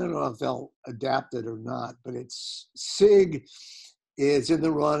in. I don't know if they'll adapt it or not, but it's SIG is in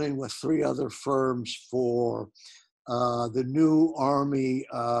the running with 3 other firms for the new Army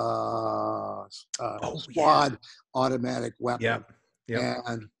squad automatic weapon. Yep.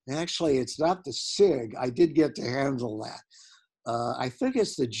 And actually, it's not the SIG. I did get to handle that. I think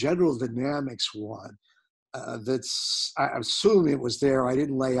it's the General Dynamics one. I assume it was there. I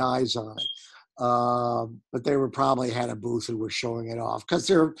didn't lay eyes on it. But they probably had a booth and were showing it off because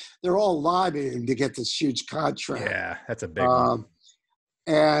they're all lobbying to get this huge contract. Yeah, that's a big one.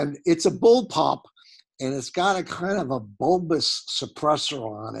 And it's a bullpup, and it's got a kind of a bulbous suppressor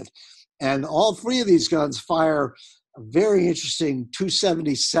on it. And all 3 of these guns fire very interesting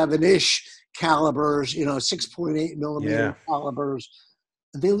 277-ish calibers, 6.8 millimeter calibers.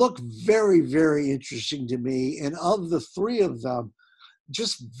 They look very, very interesting to me. And of the 3 of them,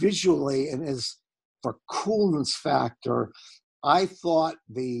 just visually and as for coolness factor, I thought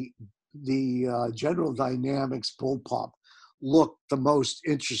the General Dynamics bullpup looked the most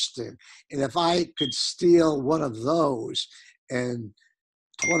interesting. And if I could steal one of those and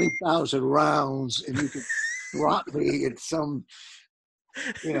 20,000 rounds, and you could drop me at some,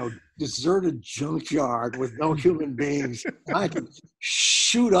 deserted junkyard with no human beings, and I could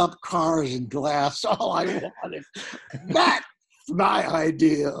shoot up cars and glass all I wanted. That's my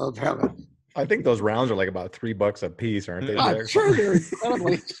idea of heaven. I think those rounds are like about $3 a piece, aren't they? I'm sure they're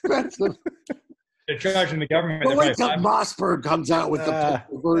incredibly expensive. They're charging the government. But wait till Mossberg comes out with the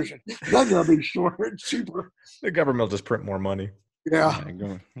version. Then they'll be shorter and cheaper. The government will just print more money. Yeah.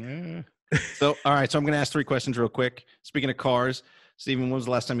 So, all right. So I'm going to ask 3 questions real quick. Speaking of cars, Stephen, when was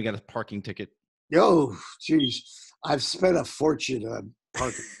the last time you got a parking ticket? Geez. I've spent a fortune on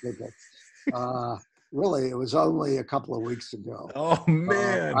parking tickets. Really, it was only a couple of weeks ago. Oh,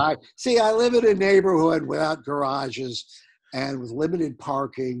 man. I live in a neighborhood without garages and with limited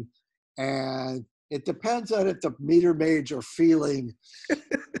parking. And it depends on if the meter maids are feeling,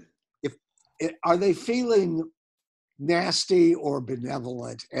 are they feeling nasty or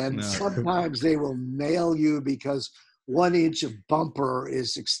benevolent? And sometimes they will nail you because 1 inch of bumper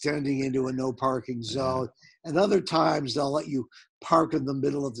is extending into a no parking zone. And other times they'll let you park in the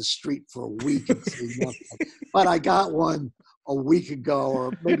middle of the street for a week and say nothing. But I got one a week ago,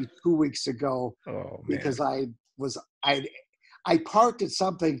 or maybe 2 weeks ago, because I parked at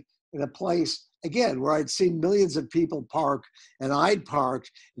something in a place, again, where I'd seen millions of people park, and I'd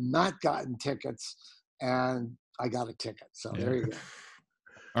parked and not gotten tickets, and I got a ticket. So there you go.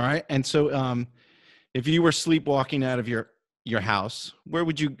 All right. And so if you were sleepwalking out of your house, where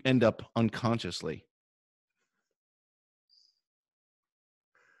would you end up unconsciously?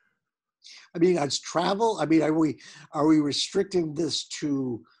 I mean, as travel, I mean, are we restricting this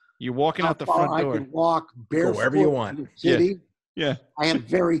to You're walking out the front door. I can walk barefoot wherever you want. in the city? Yeah. I have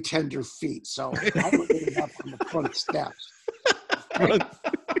very tender feet, so I would end up on the front steps. All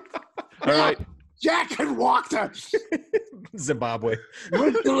right. Jack can walk to Zimbabwe.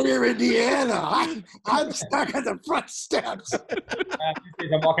 Windermere, Indiana. I'm stuck at the front steps.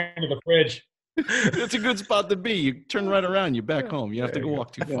 I'm walking to the fridge. That's a good spot to be. You turn right around, you're back home. You have to go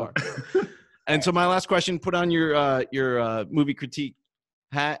walk too far. And so my last question, put on your movie critique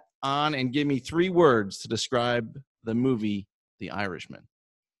hat on and give me 3 words to describe the movie The Irishman.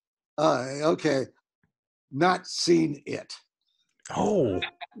 Okay. Not seen it. Oh.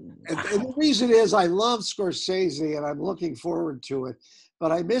 And the reason is I love Scorsese and I'm looking forward to it,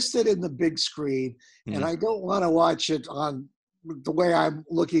 but I missed it in the big screen, and I don't want to watch it on the way I'm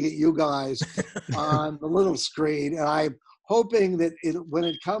looking at you guys on the little screen. And I'm hoping that when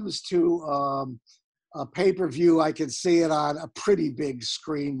it comes to a pay-per-view, I can see it on a pretty big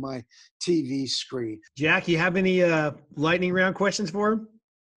screen, my TV screen. Jack, you have any lightning round questions for him?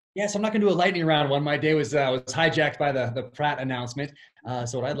 Yes, I'm not going to do a lightning round one. My day was hijacked by the Pratt announcement.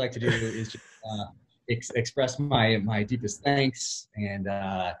 So what I'd like to do is just express my deepest thanks and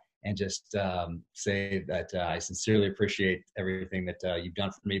just say that I sincerely appreciate everything that you've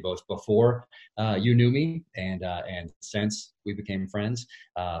done for me, both before you knew me and since we became friends,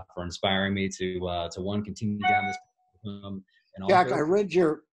 for inspiring me to one, continue down this path. And Jack, I read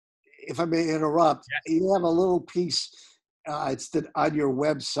if I may interrupt, you have a little piece. It's on your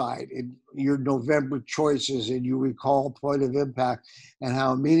website in your November choices, and you recall Point of Impact and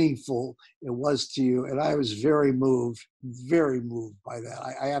how meaningful it was to you. And I was very moved by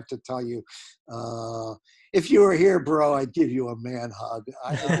that. I have to tell you, if you were here, bro, I'd give you a man hug.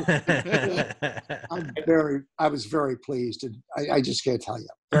 I was very pleased, and I just can't tell you.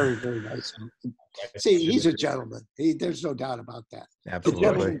 Very, very nice. See, he's a gentleman. There's no doubt about that. Absolutely.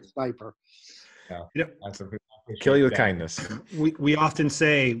 A gentleman sniper. Kill you with kindness. We often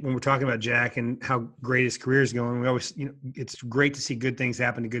say when we're talking about Jack and how great his career is going, we always, it's great to see good things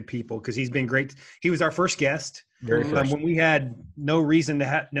happen to good people, because he's been great. He was our first guest. Very first. When we had no reason to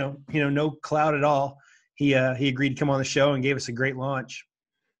have no clout at all. He agreed to come on the show and gave us a great launch.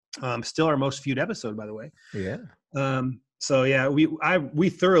 Still our most viewed episode, by the way. Yeah. So yeah, we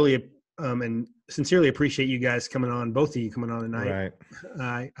thoroughly and sincerely appreciate you guys coming on, both of you coming on tonight.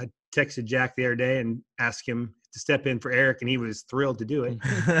 Right. I texted Jack the other day and asked him to step in for Eric, and he was thrilled to do it.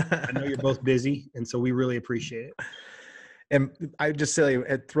 I know you're both busy, and so we really appreciate it. And I just say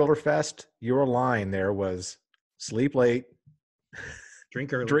at Thriller Fest, your line there was sleep late,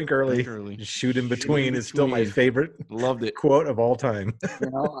 drink early. Drink early. Shoot in between is still my favorite. Loved it. Quote of all time.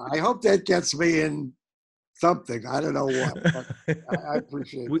 I hope that gets me in something. I don't know what, but I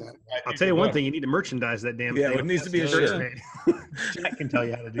appreciate that. I'll tell you one thing: you need to merchandise that damn thing. Yeah, it needs to be a shirt made. Jack can tell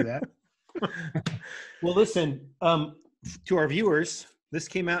you how to do that. Well, listen, to our viewers, this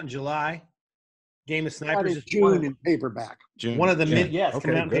came out in July. Game of Snipers is June in paperback. June. One of the many, Okay,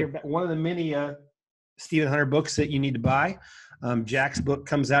 coming out in paperback. One of the many Stephen Hunter books that you need to buy. Jack's book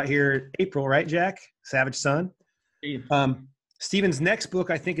comes out here in April, right, Jack? Savage Son. Stephen's next book,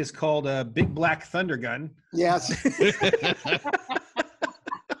 I think, is called Big Black Thunder Gun. Yes.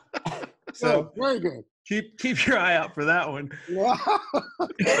 So very good. Keep your eye out for that one.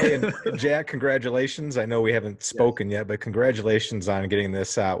 And Jack, congratulations. I know we haven't spoken yet, but congratulations on getting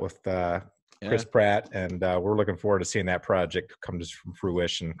this out with Chris Pratt, and we're looking forward to seeing that project come to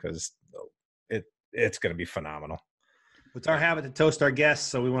fruition, because it's going to be phenomenal. It's our habit to toast our guests,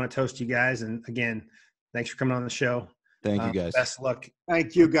 so we want to toast you guys. And again, thanks for coming on the show. Thank you, guys. Best of luck.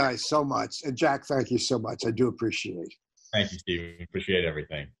 Thank you guys so much. And Jack, thank you so much. I do appreciate it. Thank you, Steve. Appreciate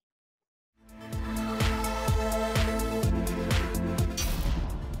everything.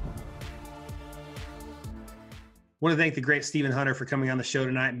 Want to thank the great Stephen Hunter for coming on the show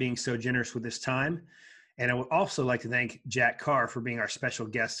tonight and being so generous with his time. And I would also like to thank Jack Carr for being our special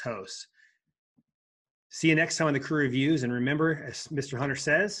guest host. See you next time on the Crew Reviews. And remember, as Mr. Hunter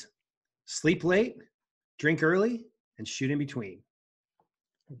says, sleep late, drink early, and shoot in between.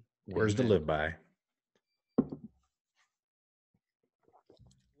 Words to live by.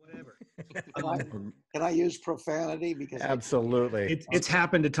 Whatever. Can I use profanity? Because Absolutely. It's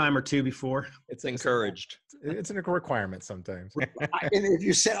happened a time or two before. It's encouraged. It's a requirement sometimes. and if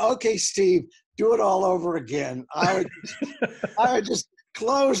you said, "Okay, Steve, do it all over again," I would just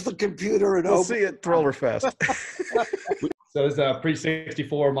close the computer and We'll open. see it at Thriller-Fest. So it's a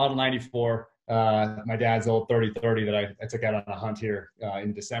pre-64 Model 94. My dad's old 3030 that I took out on a hunt here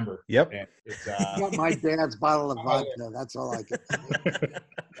in December. Yep. And it's, I got my dad's bottle of vodka. That's all I can.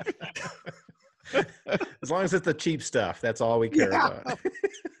 As long as it's the cheap stuff, that's all we care about.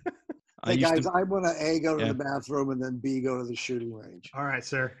 Hey guys, I want to A, go to the bathroom, and then B, go to the shooting range. All right,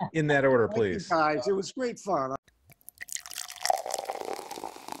 sir. In that order, Thank you, please. guys, it was great fun.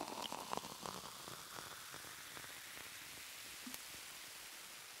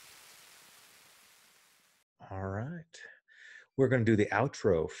 All right. We're going to do the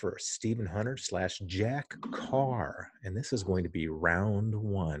outro for Stephen Hunter / Jack Carr. And this is going to be round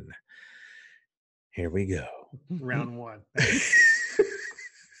 1. Here we go. Round 1.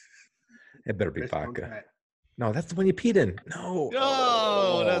 It better be vodka. No, that's the one you peed in. No.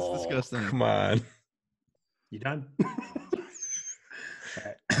 No, that's disgusting. Come on. You done?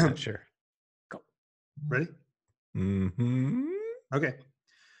 Sure. Go. Ready? Mm-hmm. Okay.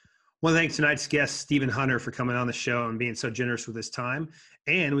 Well, thanks tonight's guest, Stephen Hunter, for coming on the show and being so generous with his time.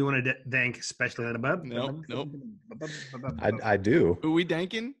 And we want to thank especially Nope. I do. Are we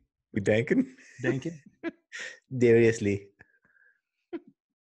danking? We danking? Dankin. Seriously.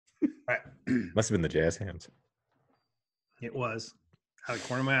 All right. Must have been the jazz hands. It was. Out of the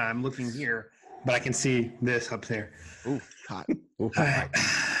corner of my eye, I'm looking here, but I can see this up there. Ooh, hot. Ooh, hot mic.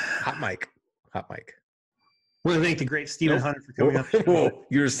 Hot mic. Hot mic. We want to thank the great Stephen Hunter for coming on the show. Whoa,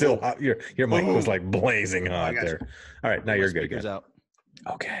 you're still hot. Your mic was like blazing I hot got there. All right, now you're good Speakers again. out.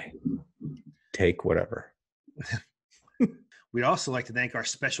 Okay. Take whatever. We'd also like to thank our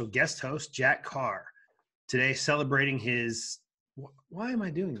special guest host, Jack Carr, today celebrating his. Why am I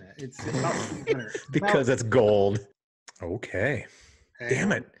doing that? It's about Stephen Hunter. Because it's gold. Okay. Hey,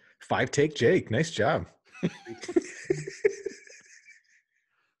 Damn it. 5-take Jake. Nice job.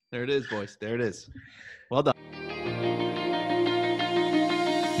 There it is, boys. There it is. Well done.